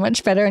feels so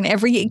much better and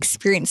every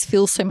experience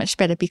feels so much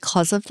better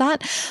because of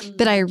that.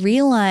 But I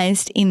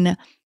realized in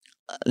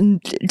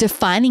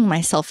defining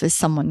myself as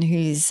someone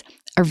who's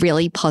a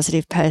really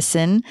positive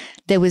person,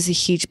 there was a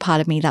huge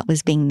part of me that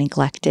was being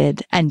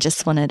neglected and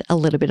just wanted a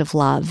little bit of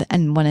love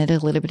and wanted a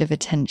little bit of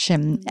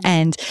attention.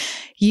 And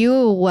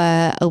you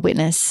were a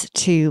witness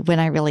to when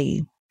I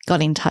really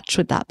got in touch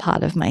with that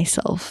part of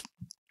myself.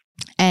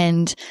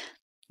 And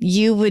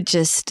you were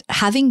just,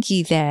 having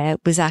you there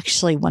was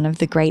actually one of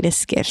the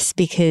greatest gifts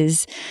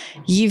because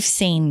you've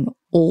seen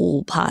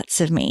all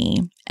parts of me.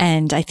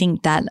 And I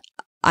think that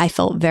I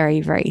felt very,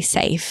 very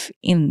safe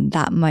in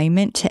that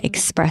moment to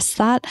express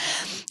that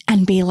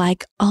and be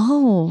like,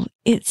 oh,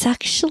 it's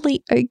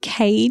actually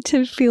okay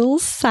to feel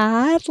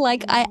sad.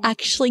 Like I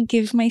actually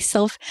give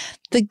myself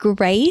the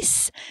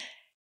grace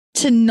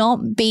to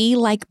not be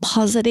like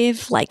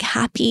positive, like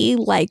happy,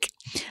 like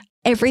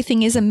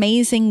everything is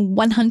amazing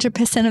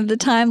 100% of the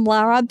time,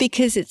 Lara,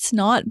 because it's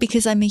not,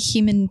 because I'm a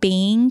human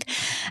being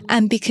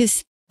and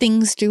because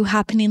things do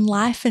happen in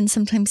life and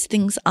sometimes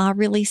things are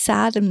really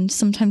sad and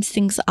sometimes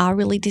things are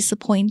really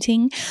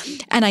disappointing.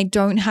 And I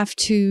don't have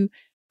to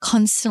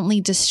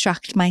constantly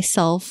distract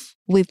myself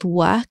with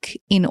work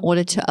in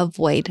order to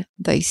avoid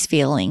those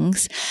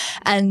feelings.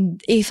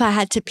 And if I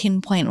had to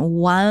pinpoint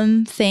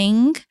one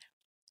thing,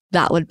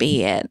 that would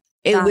be it.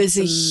 It was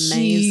a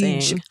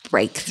huge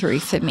breakthrough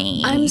for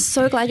me. I'm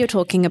so glad you're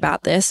talking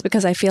about this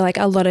because I feel like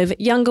a lot of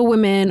younger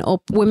women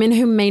or women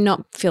who may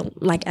not feel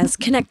like as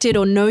connected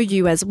or know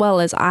you as well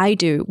as I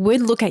do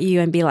would look at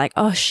you and be like,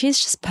 oh, she's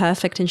just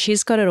perfect and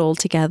she's got it all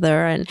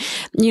together. And,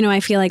 you know, I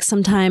feel like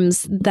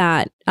sometimes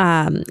that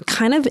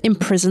kind of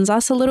imprisons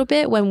us a little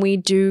bit when we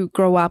do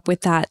grow up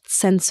with that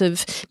sense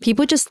of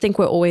people just think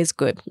we're always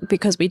good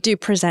because we do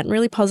present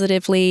really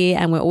positively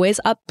and we're always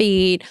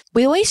upbeat.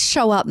 We always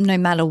show up no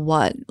matter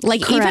what.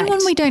 Like Correct. Even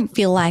when we don't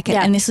feel like it,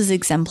 Yeah. and this was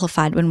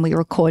exemplified when we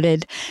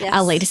recorded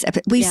our latest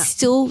episode, we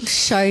still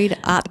showed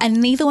up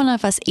and neither one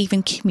of us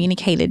even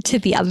communicated to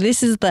the other.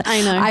 This is the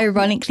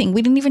ironic thing.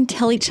 We didn't even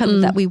tell each other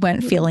that we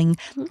weren't feeling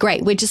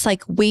great. We're just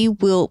like, we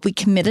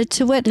committed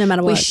to it. No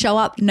matter what. We show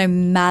up no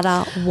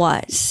matter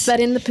what. But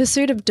in the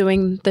pursuit of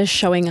doing the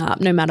showing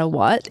up no matter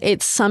what,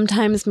 it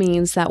sometimes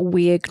means that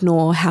we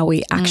ignore how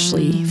we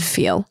actually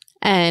feel.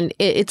 And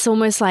it's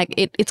almost like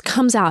it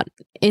comes out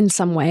in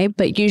some way,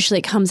 but usually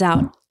it comes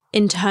out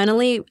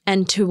internally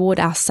and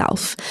toward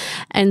ourselves.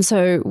 And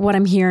so what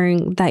I'm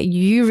hearing that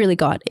you really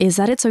got is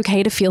that it's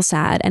okay to feel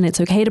sad and it's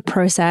okay to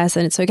process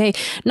and it's okay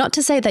not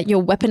to say that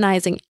you're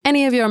weaponizing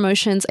any of your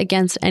emotions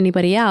against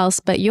anybody else,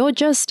 but you're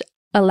just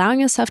allowing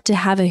yourself to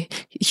have a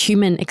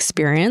human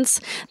experience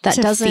that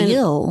doesn't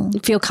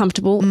feel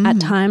comfortable at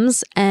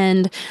times,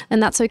 and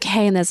that's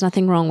okay, and there's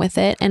nothing wrong with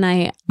it. And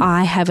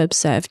I have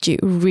observed you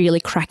really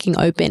cracking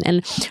open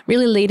and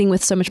really leading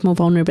with so much more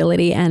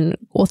vulnerability and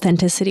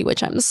authenticity,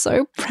 which I'm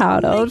so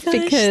proud of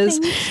because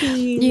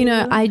you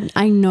know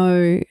I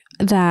know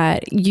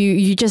that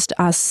you just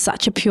are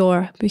such a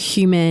pure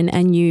human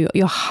and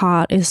your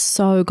heart is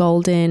so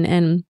golden.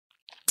 And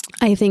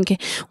I think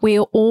we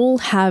all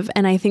have,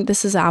 and I think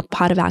this is our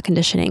part of our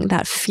conditioning,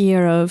 that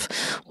fear of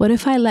what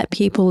if I let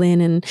people in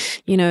and,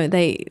 you know,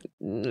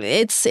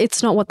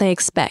 it's not what they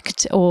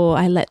expect, or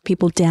I let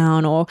people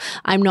down, or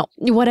I'm not,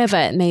 whatever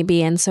it may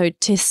be. And so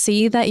to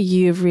see that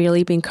you've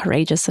really been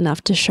courageous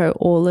enough to show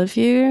all of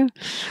you,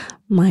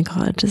 my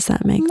God, does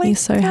that make me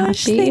so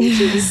happy? Thank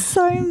you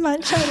so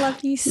much. I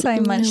love you so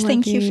much.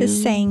 Thank you for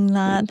saying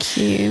that. Thank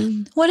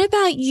you. What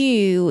about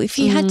you? If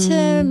you had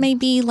to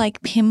maybe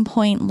like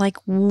pinpoint like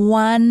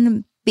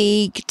one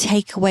big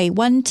takeaway,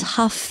 one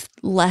tough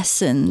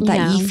lesson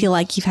that you feel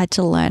like you've had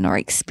to learn or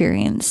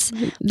experience,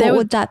 what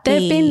would that be? There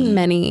have been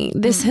many.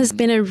 This has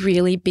been a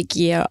really big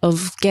year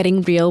of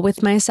getting real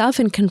with myself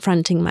and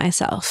confronting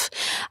myself.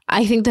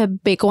 I think the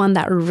big one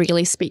that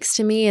really speaks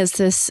to me is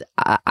this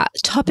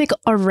topic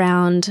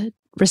around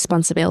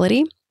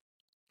responsibility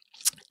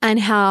and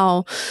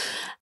how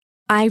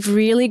I've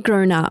really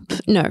grown up.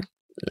 No,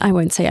 I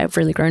won't say I've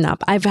really grown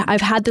up. I've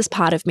had this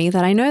part of me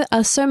that I know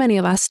so many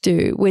of us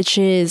do, which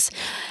is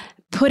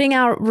putting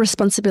our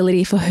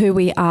responsibility for who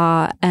we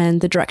are and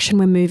the direction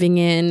we're moving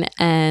in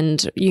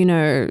and, you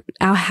know,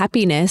 our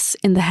happiness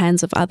in the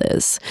hands of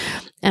others.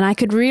 And I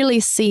could really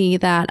see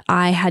that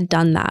I had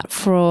done that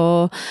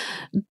for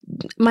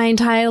my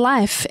entire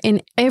life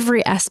in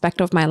every aspect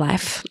of my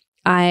life.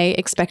 I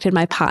expected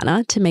my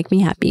partner to make me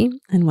happy,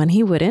 and when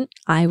he wouldn't,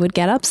 I would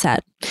get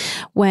upset.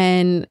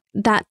 When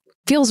that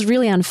feels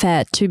really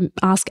unfair to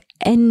ask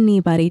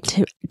anybody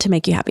to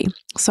make you happy.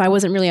 So I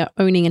wasn't really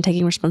owning and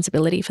taking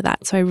responsibility for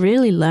that. So I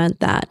really learned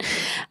that.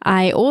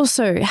 I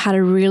also had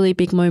a really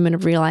big moment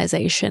of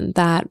realization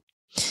that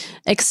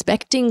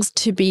expecting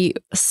to be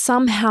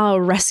somehow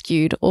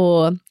rescued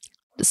or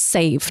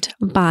saved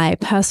by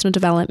personal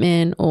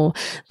development or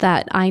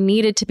that I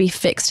needed to be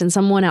fixed and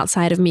someone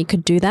outside of me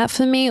could do that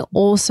for me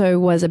also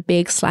was a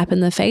big slap in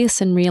the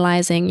face, and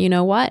realizing, you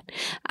know what,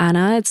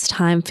 Anna, it's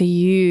time for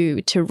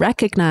you to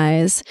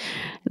recognize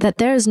that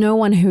there is no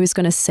one who is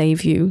going to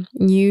save you.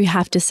 You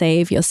have to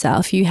save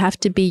yourself. You have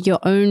to be your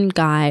own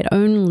guide,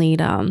 own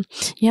leader.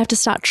 You have to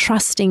start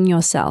trusting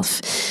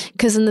yourself,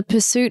 because in the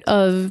pursuit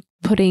of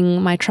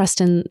putting my trust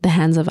in the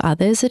hands of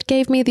others, it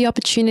gave me the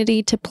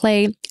opportunity to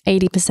play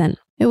 80%.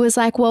 It was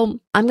like, well,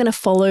 I'm going to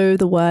follow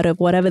the word of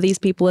whatever these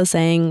people are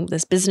saying,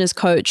 this business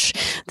coach,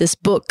 this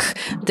book,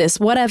 this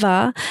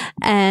whatever.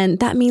 And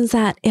that means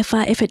that if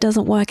it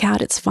doesn't work out,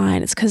 it's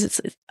fine. It's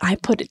because I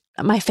put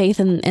my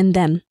faith in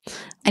them.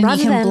 And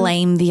you can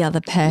blame the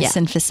other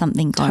person for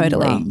something going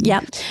wrong.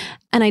 Yeah.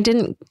 And I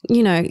didn't,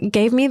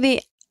 gave me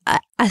the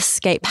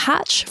escape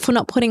hatch for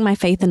not putting my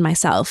faith in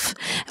myself,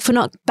 for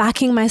not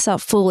backing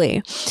myself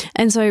fully.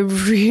 And so I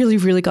really,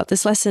 really got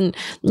this lesson,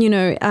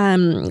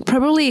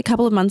 probably a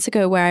couple of months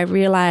ago, where I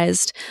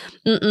realized,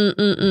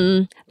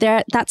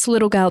 that's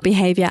little girl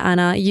behavior,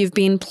 Anna. You've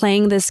been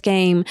playing this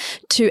game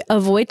to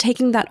avoid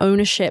taking that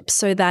ownership,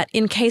 so that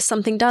in case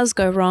something does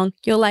go wrong,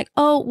 you're like,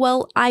 oh,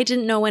 well, I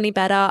didn't know any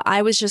better.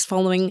 I was just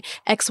following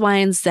X, Y,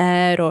 and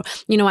Z, or,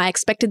 I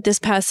expected this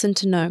person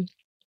to know.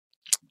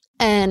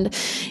 And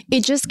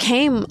it just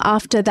came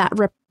after that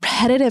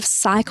repetitive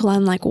cycle.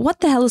 I'm like, what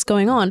the hell is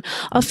going on?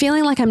 Of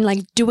feeling like I'm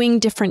like doing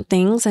different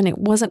things and it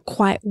wasn't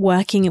quite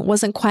working. It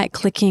wasn't quite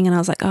clicking. And I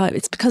was like, oh,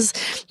 it's because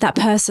that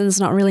person's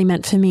not really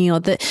meant for me,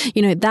 or that,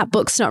 that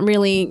book's doesn't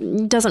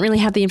really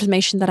have the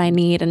information that I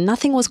need. And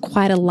nothing was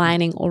quite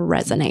aligning or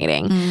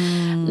resonating.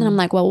 And I'm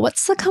like, well,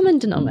 what's the common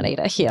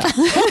denominator here?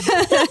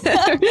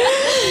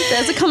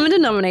 There's a common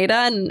denominator,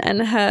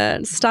 and her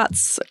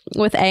starts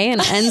with A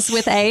and ends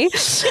with A.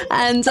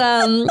 And,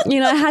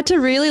 I had to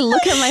really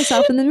look at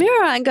myself in the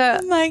mirror and go,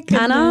 oh my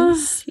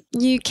goodness,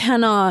 Anna, you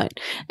cannot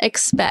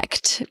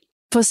expect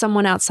for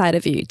someone outside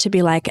of you to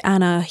be like,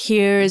 Anna,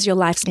 here is your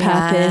life's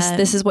purpose. Yeah.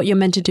 This is what you're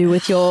meant to do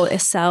with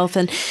yourself.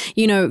 And,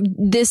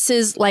 this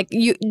is like,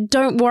 you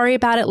don't worry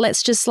about it.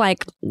 Let's just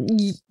like,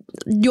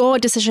 your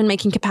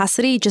decision-making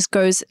capacity just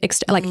goes,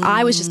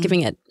 I was just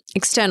giving it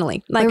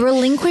externally. Like we're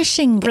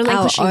relinquishing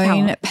our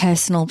own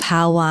personal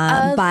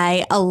power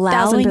by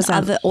allowing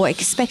 1,000%. or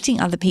expecting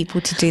other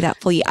people to do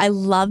that for you. I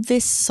love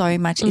this so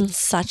much. It's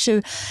such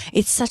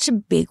a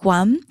big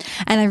one.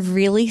 And I've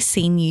really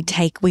seen you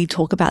we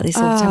talk about this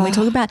all the time. We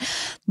talk about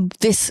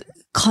this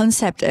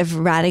concept of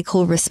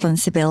radical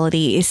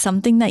responsibility is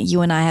something that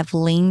you and I have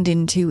leaned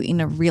into in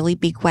a really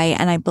big way.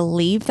 And I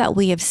believe that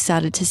we have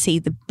started to see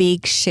the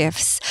big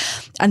shifts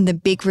and the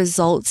big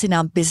results in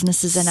our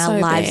businesses and our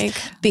lives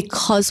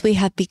because we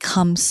have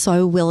become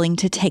so willing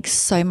to take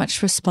so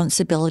much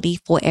responsibility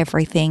for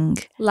everything.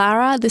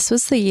 Lara, this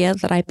was the year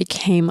that I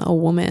became a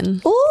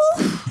woman. Ooh.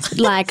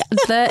 Like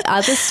the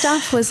other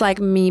stuff was like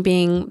me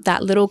being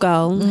that little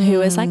girl who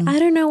was like, I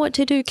don't know what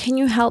to do. Can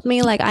you help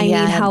me? Like I need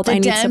help. I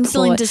need support. The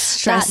damsel in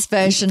distress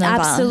version of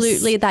us.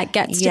 Absolutely. That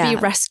gets to be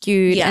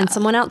rescued and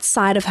someone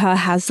outside of her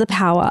has the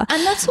power.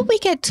 And that's what we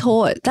get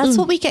taught. That's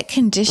what we get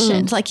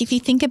conditioned. Like if you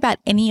think about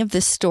any of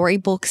the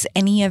storybooks,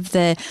 any of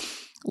the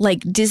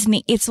like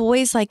Disney, it's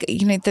always like,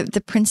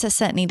 the princess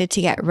that needed to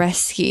get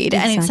rescued.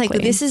 Exactly. And it's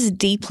like, this is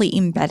deeply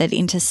embedded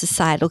into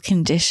societal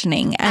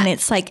conditioning. And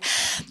it's like,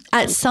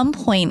 at some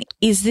point,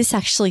 is this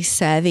actually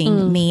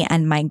serving me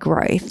and my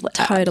growth?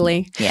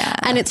 Totally. Yeah.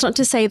 And it's not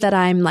to say that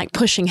I'm like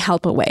pushing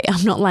help away.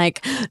 I'm not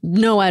like,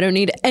 no, I don't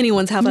need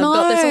anyone's help. I've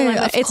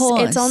got this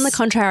all. It's on the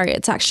contrary.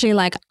 It's actually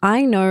like,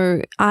 I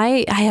know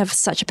I have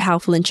such a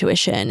powerful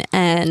intuition,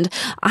 and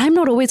I'm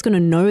not always going to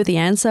know the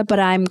answer, but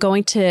I'm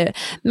going to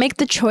make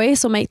the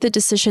choice or make the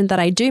decision that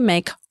I do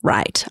make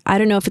right. I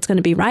don't know if it's going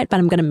to be right, but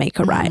I'm going to make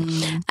it right.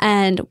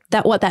 And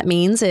what that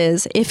means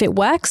is if it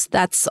works,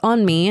 that's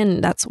on me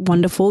and that's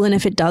wonderful. And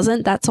if it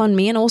doesn't, that's on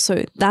me and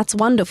also that's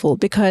wonderful,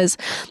 because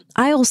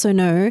I also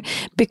know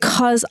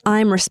because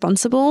I'm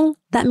responsible,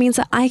 that means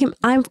that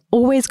I've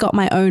always got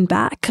my own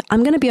back.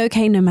 I'm going to be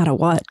okay no matter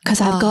what,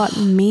 because I've got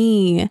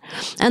me.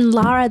 And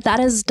Lara, that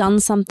has done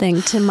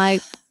something to my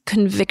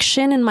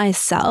conviction in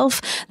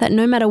myself that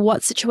no matter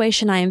what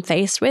situation I am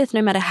faced with,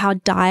 no matter how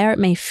dire it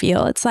may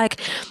feel, it's like,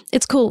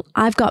 it's cool.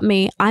 I've got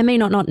me. I may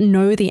not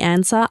know the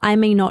answer. I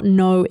may not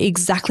know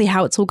exactly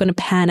how it's all going to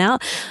pan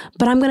out,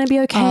 but I'm going to be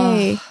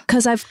okay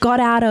because I've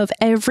got out of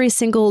every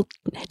single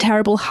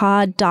terrible,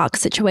 hard, dark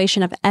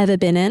situation I've ever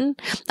been in.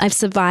 I've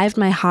survived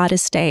my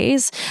hardest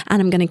days,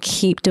 and I'm going to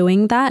keep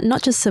doing that.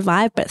 Not just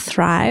survive, but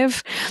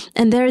thrive.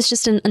 And there is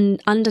just an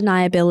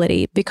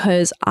undeniability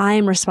because I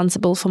am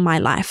responsible for my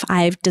life.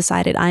 I've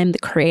decided I am the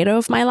creator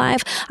of my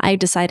life. I've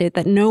decided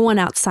that no one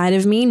outside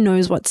of me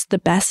knows what's the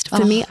best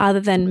for me other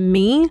than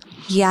me.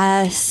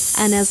 Yes.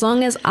 And as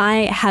long as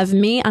I have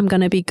me, I'm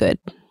going to be good.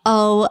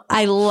 Oh,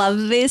 I love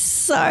this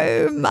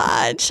so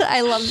much.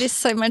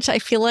 I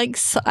feel like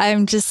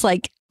I'm just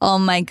like, oh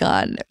my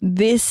God,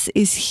 this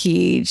is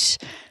huge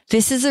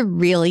This is a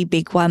really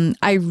big one.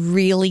 I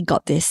really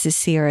got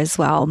this year as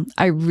well.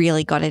 I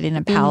really got it in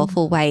a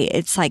powerful way.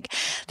 It's like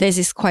there's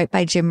this quote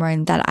by Jim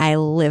Rohn that I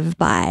live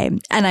by.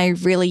 And I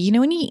really, you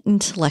know, when you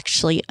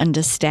intellectually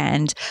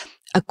understand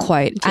a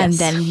quote and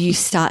then you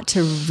start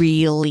to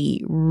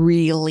really,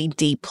 really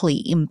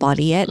deeply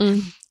embody it.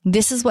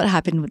 This is what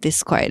happened with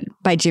this quote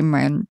by Jim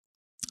Rohn.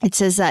 It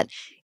says that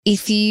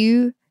if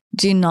you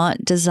do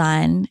not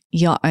design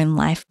your own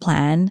life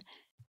plan,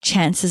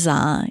 chances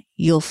are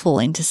you'll fall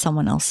into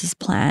someone else's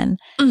plan.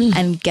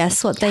 And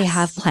guess what they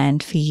have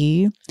planned for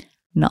you?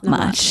 Not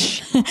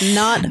much.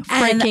 Not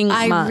freaking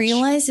much. I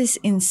realized this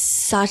in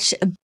such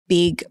a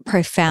big,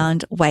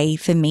 profound way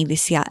for me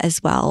this year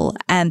as well.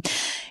 And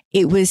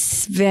it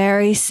was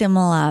very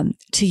similar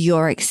to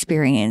your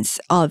experience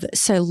of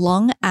so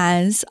long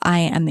as I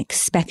am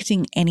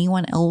expecting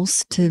anyone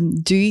else to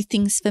do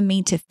things for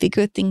me, to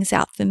figure things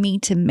out for me,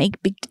 to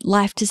make big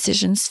life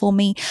decisions for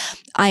me,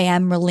 I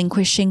am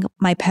relinquishing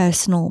my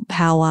personal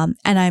power,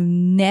 and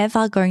I'm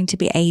never going to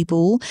be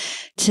able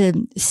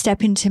to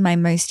step into my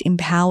most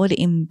empowered,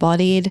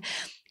 embodied,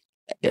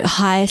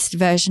 highest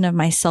version of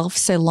myself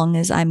so long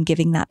as I'm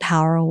giving that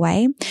power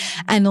away.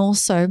 And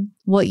also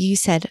what you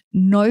said,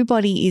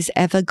 nobody is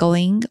ever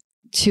going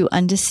to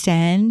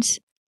understand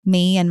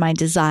me and my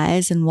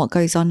desires and what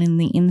goes on in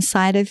the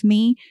inside of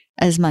me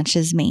as much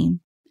as me.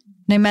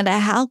 No matter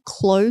how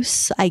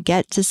close I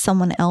get to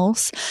someone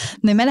else,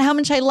 no matter how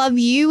much I love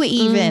you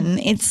even,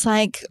 it's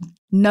like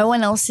no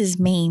one else is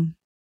me.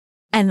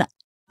 And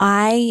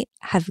I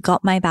have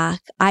got my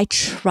back. I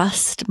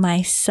trust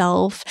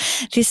myself.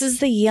 This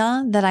is the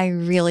year that I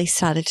really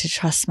started to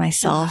trust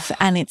myself.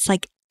 And it's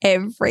like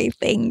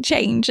everything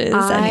changes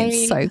and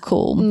it's so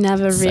cool.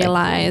 Never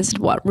realized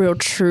what real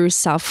true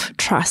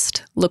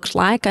self-trust looked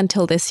like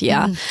until this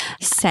year.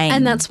 Same.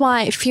 And that's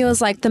why it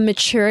feels like the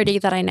maturity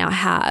that I now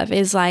have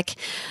is like,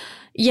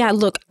 yeah,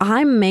 look,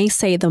 I may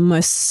say the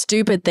most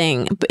stupid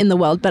thing in the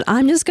world, but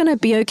I'm just going to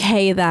be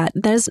okay that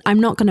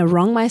I'm not going to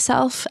wrong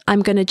myself.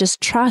 I'm going to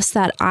just trust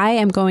that I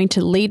am going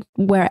to lead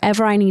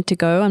wherever I need to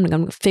go. I'm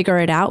going to figure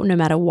it out no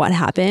matter what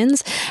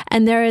happens.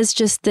 And there is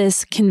just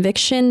this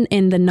conviction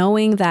in the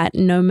knowing that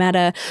no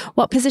matter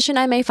what position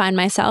I may find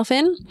myself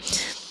in,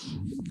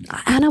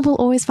 Anna will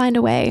always find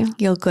a way.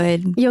 You're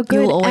good. You're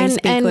good. You'll always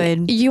be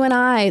good. You and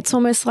I, it's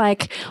almost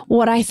like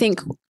what I think.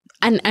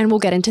 And we'll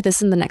get into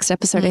this in the next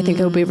episode. I think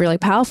it will be really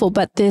powerful.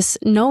 But this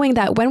knowing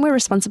that when we're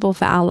responsible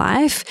for our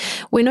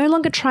life, we're no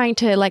longer trying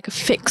to like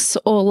fix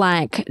or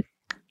like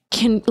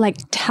can like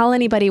tell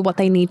anybody what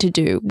they need to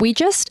do. We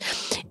just,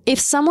 if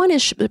someone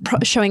is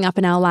showing up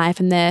in our life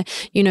and they're,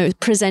 you know,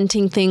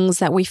 presenting things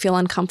that we feel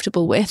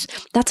uncomfortable with,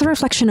 that's a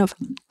reflection of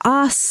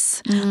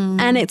us.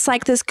 And it's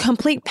like this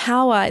complete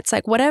power. It's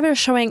like whatever is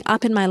showing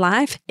up in my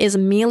life is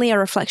merely a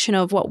reflection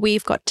of what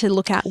we've got to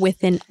look at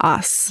within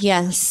us.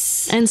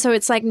 Yes. And so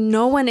it's like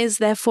no one is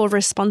therefore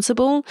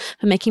responsible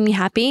for making me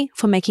happy,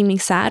 for making me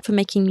sad, for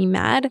making me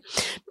mad.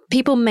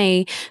 People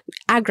may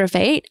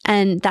aggravate,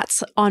 and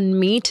that's on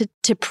me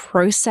to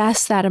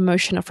process that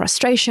emotion of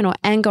frustration or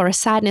anger or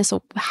sadness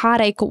or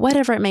heartache or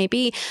whatever it may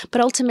be.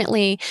 But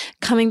ultimately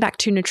coming back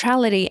to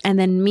neutrality and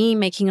then me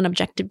making an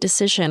objective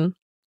decision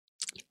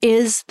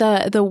is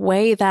the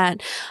way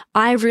that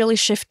I really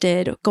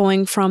shifted,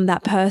 going from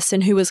that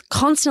person who was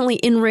constantly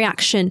in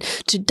reaction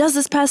to, does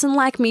this person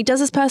like me? Does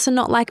this person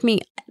not like me?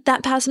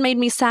 That person made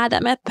me sad.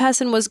 That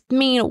person was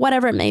mean, or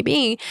whatever it may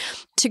be,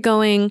 to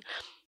going,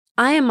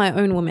 I am my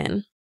own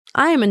woman.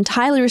 I am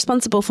entirely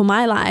responsible for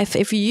my life.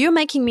 If you're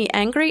making me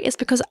angry, it's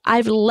because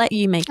I've let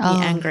you make me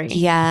angry.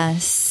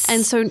 Yes.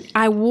 And so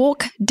I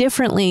walk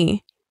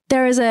differently.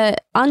 There is a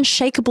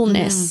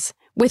unshakableness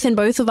within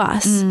both of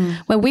us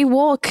when we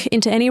walk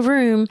into any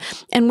room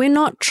and we're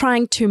not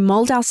trying to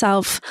mold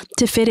ourselves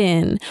to fit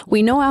in.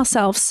 We know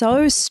ourselves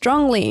so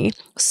strongly,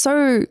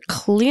 so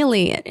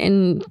clearly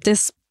in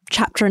this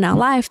chapter in our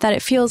life that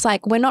it feels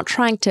like we're not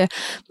trying to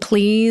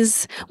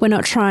please, we're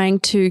not trying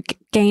to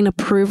gain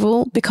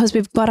approval, because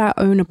we've got our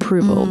own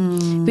approval.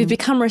 We've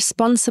become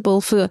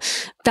responsible for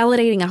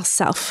validating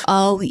ourselves.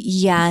 Oh,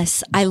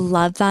 yes. I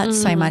love that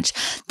so much.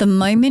 The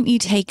moment you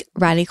take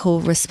radical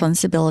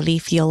responsibility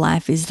for your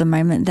life is the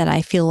moment that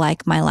I feel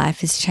like my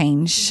life has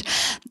changed.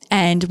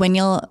 And when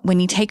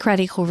you take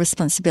radical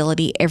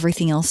responsibility,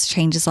 everything else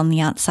changes on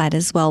the outside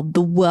as well. The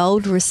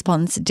world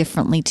responds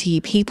differently to you.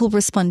 People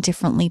respond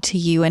differently to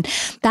you. And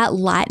that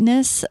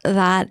lightness,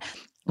 that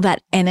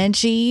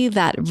energy,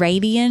 that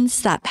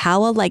radiance, that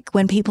power, like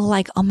when people are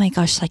like, oh my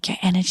gosh, like your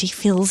energy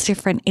feels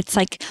different. It's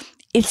like,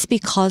 it's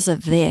because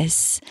of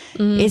this.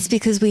 It's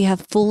because we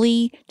have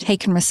fully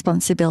taken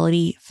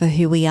responsibility for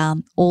who we are,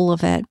 all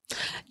of it.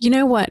 You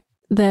know what?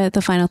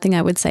 The final thing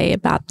I would say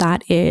about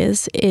that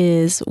is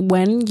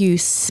when you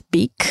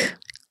speak,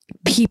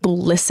 people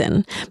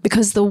listen,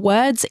 because the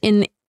words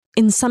in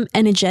some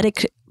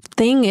energetic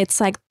thing,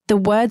 it's like the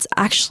words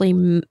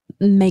actually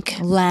make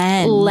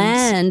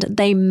land.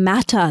 They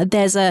matter.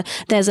 There's a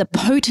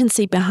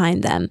potency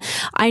behind them.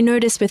 I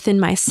noticed within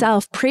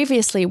myself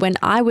previously when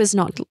I was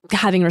not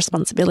having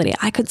responsibility,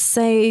 I could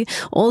say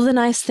all the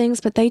nice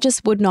things, but they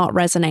just would not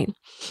resonate.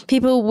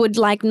 People would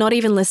like not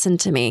even listen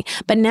to me.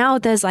 But now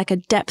there's like a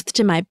depth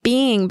to my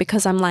being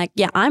because I'm like,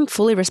 yeah, I'm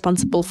fully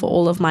responsible for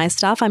all of my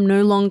stuff. I'm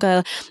no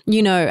longer,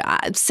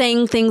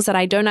 saying things that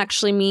I don't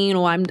actually mean,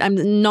 or I'm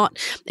not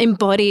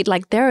embodied.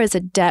 Like there is a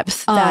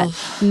depth that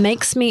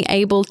makes me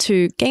able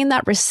to gain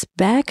that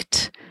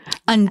respect.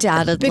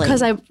 Undoubtedly.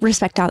 Because I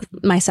respect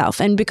myself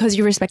and because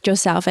you respect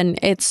yourself. And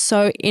it's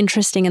so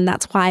interesting. And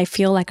that's why I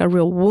feel like a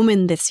real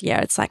woman this year.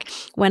 It's like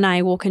when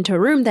I walk into a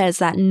room, there's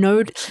that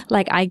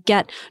I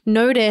get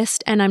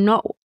noticed and I'm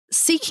not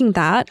seeking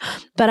that,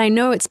 but I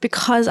know it's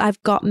because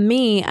I've got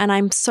me and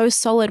I'm so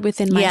solid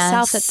within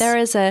myself that there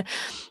is a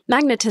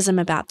magnetism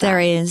about that. There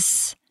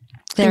is.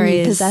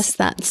 You possess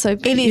that so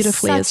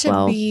beautifully as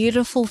well. It is such a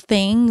beautiful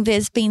thing.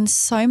 There's been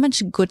so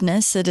much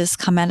goodness that has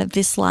come out of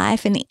this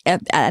life and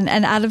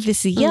out of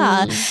this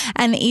year.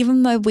 And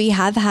even though we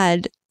have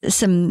had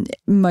some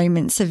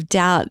moments of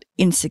doubt,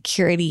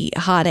 insecurity,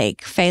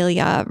 heartache,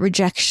 failure,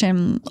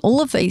 rejection,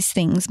 all of those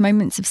things,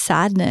 moments of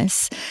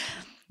sadness,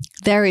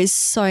 there is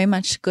so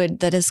much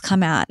good that has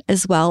come out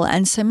as well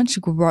and so much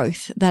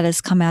growth that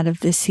has come out of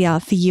this year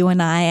for you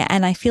and I.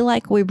 And I feel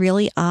like we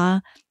really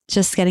are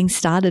just getting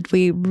started.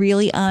 We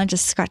really are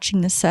just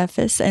scratching the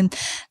surface and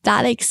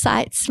that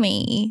excites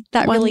me.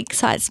 That really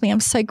excites me. I'm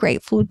so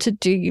grateful to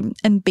do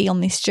and be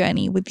on this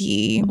journey with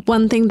you.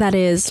 One thing that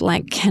is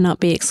like cannot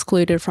be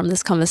excluded from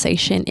this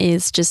conversation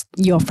is just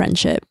your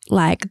friendship.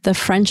 Like the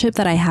friendship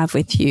that I have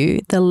with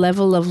you, the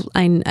level of,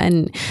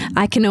 and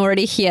I can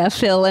already hear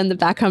Phil in the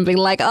background being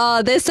like,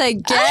 oh, this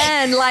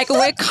again. Like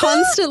we're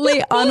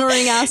constantly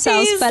honoring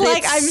ourselves. He's but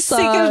like, it's I'm so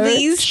sick of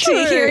these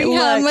two, hearing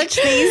how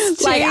much these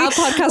two. Like our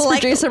podcast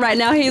producer right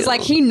now, he's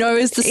like, he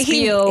knows the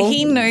spiel.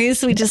 He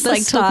knows we just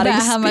like talk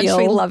about how much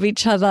we love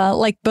each other,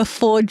 like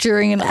before,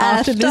 during, and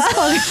after this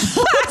podcast.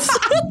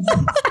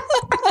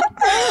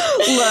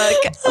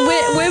 Look,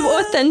 we're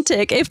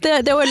authentic. If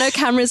there were no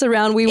cameras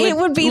around, it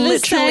would be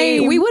literally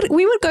we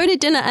would go to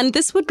dinner and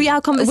this would be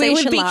our conversation.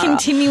 We would be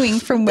continuing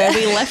from where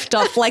we left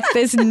off. Like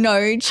there's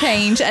no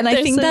change, and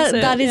I think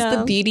that is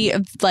the beauty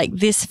of like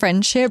this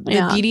friendship.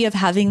 The beauty of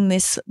having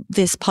this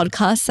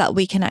podcast, that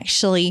we can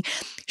actually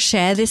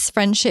share this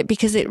friendship,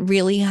 because it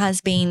really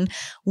has been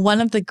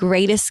one of the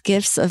greatest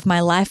gifts of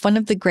my life, one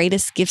of the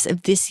greatest gifts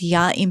of this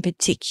year in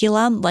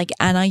particular. Like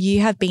Anna,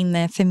 you have been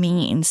there for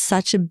me in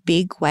such a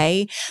big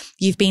way.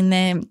 You've been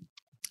there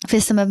for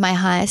some of my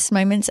highest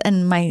moments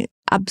and my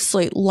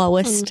absolute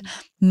lowest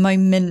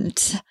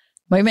moment,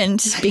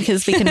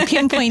 because we can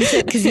pinpoint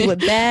it because you were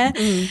there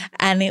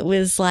and it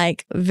was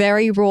like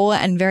very raw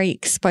and very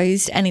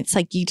exposed, and it's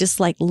like you just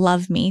like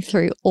love me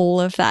through all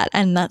of that,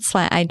 and that's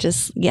why I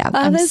just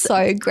I'm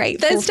so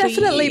grateful. There's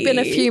definitely been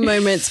a few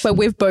moments where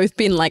we've both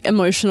been like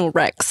emotional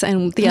wrecks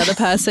and the other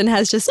person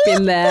has just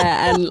been there,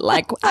 and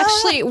like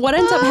actually what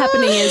ends up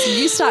happening is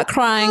you start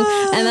crying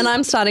and then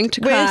I'm starting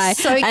to cry. We're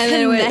so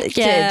connected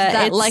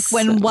that like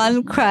when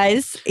one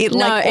cries, it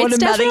automatically it's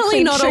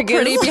definitely not triggers.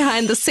 All pretty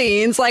behind the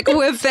scenes. Like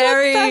we're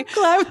very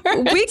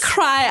we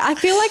cry. I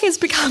feel like it's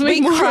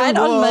becoming we cried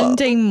on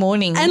Monday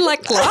morning and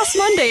like last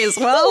Monday as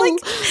well. Like,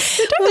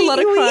 we do a lot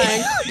of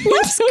crying.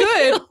 Life's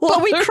good,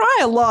 but we cry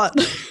a lot.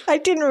 I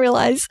didn't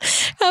realize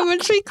how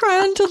much we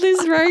cry until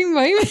this very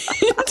moment.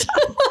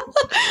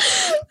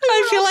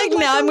 I feel like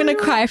now I'm going to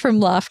cry from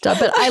laughter,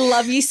 but I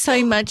love you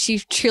so much. You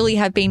truly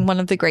have been one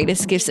of the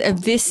greatest gifts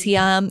of this year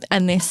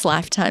and this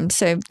lifetime.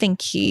 So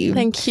thank you.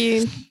 Thank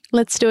you.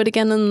 Let's do it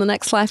again in the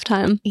next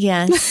lifetime.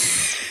 Yes.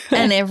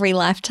 And every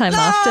lifetime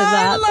after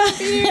that. I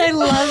love you. I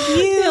love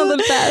you. You're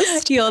the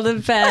best. You're the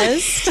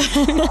best.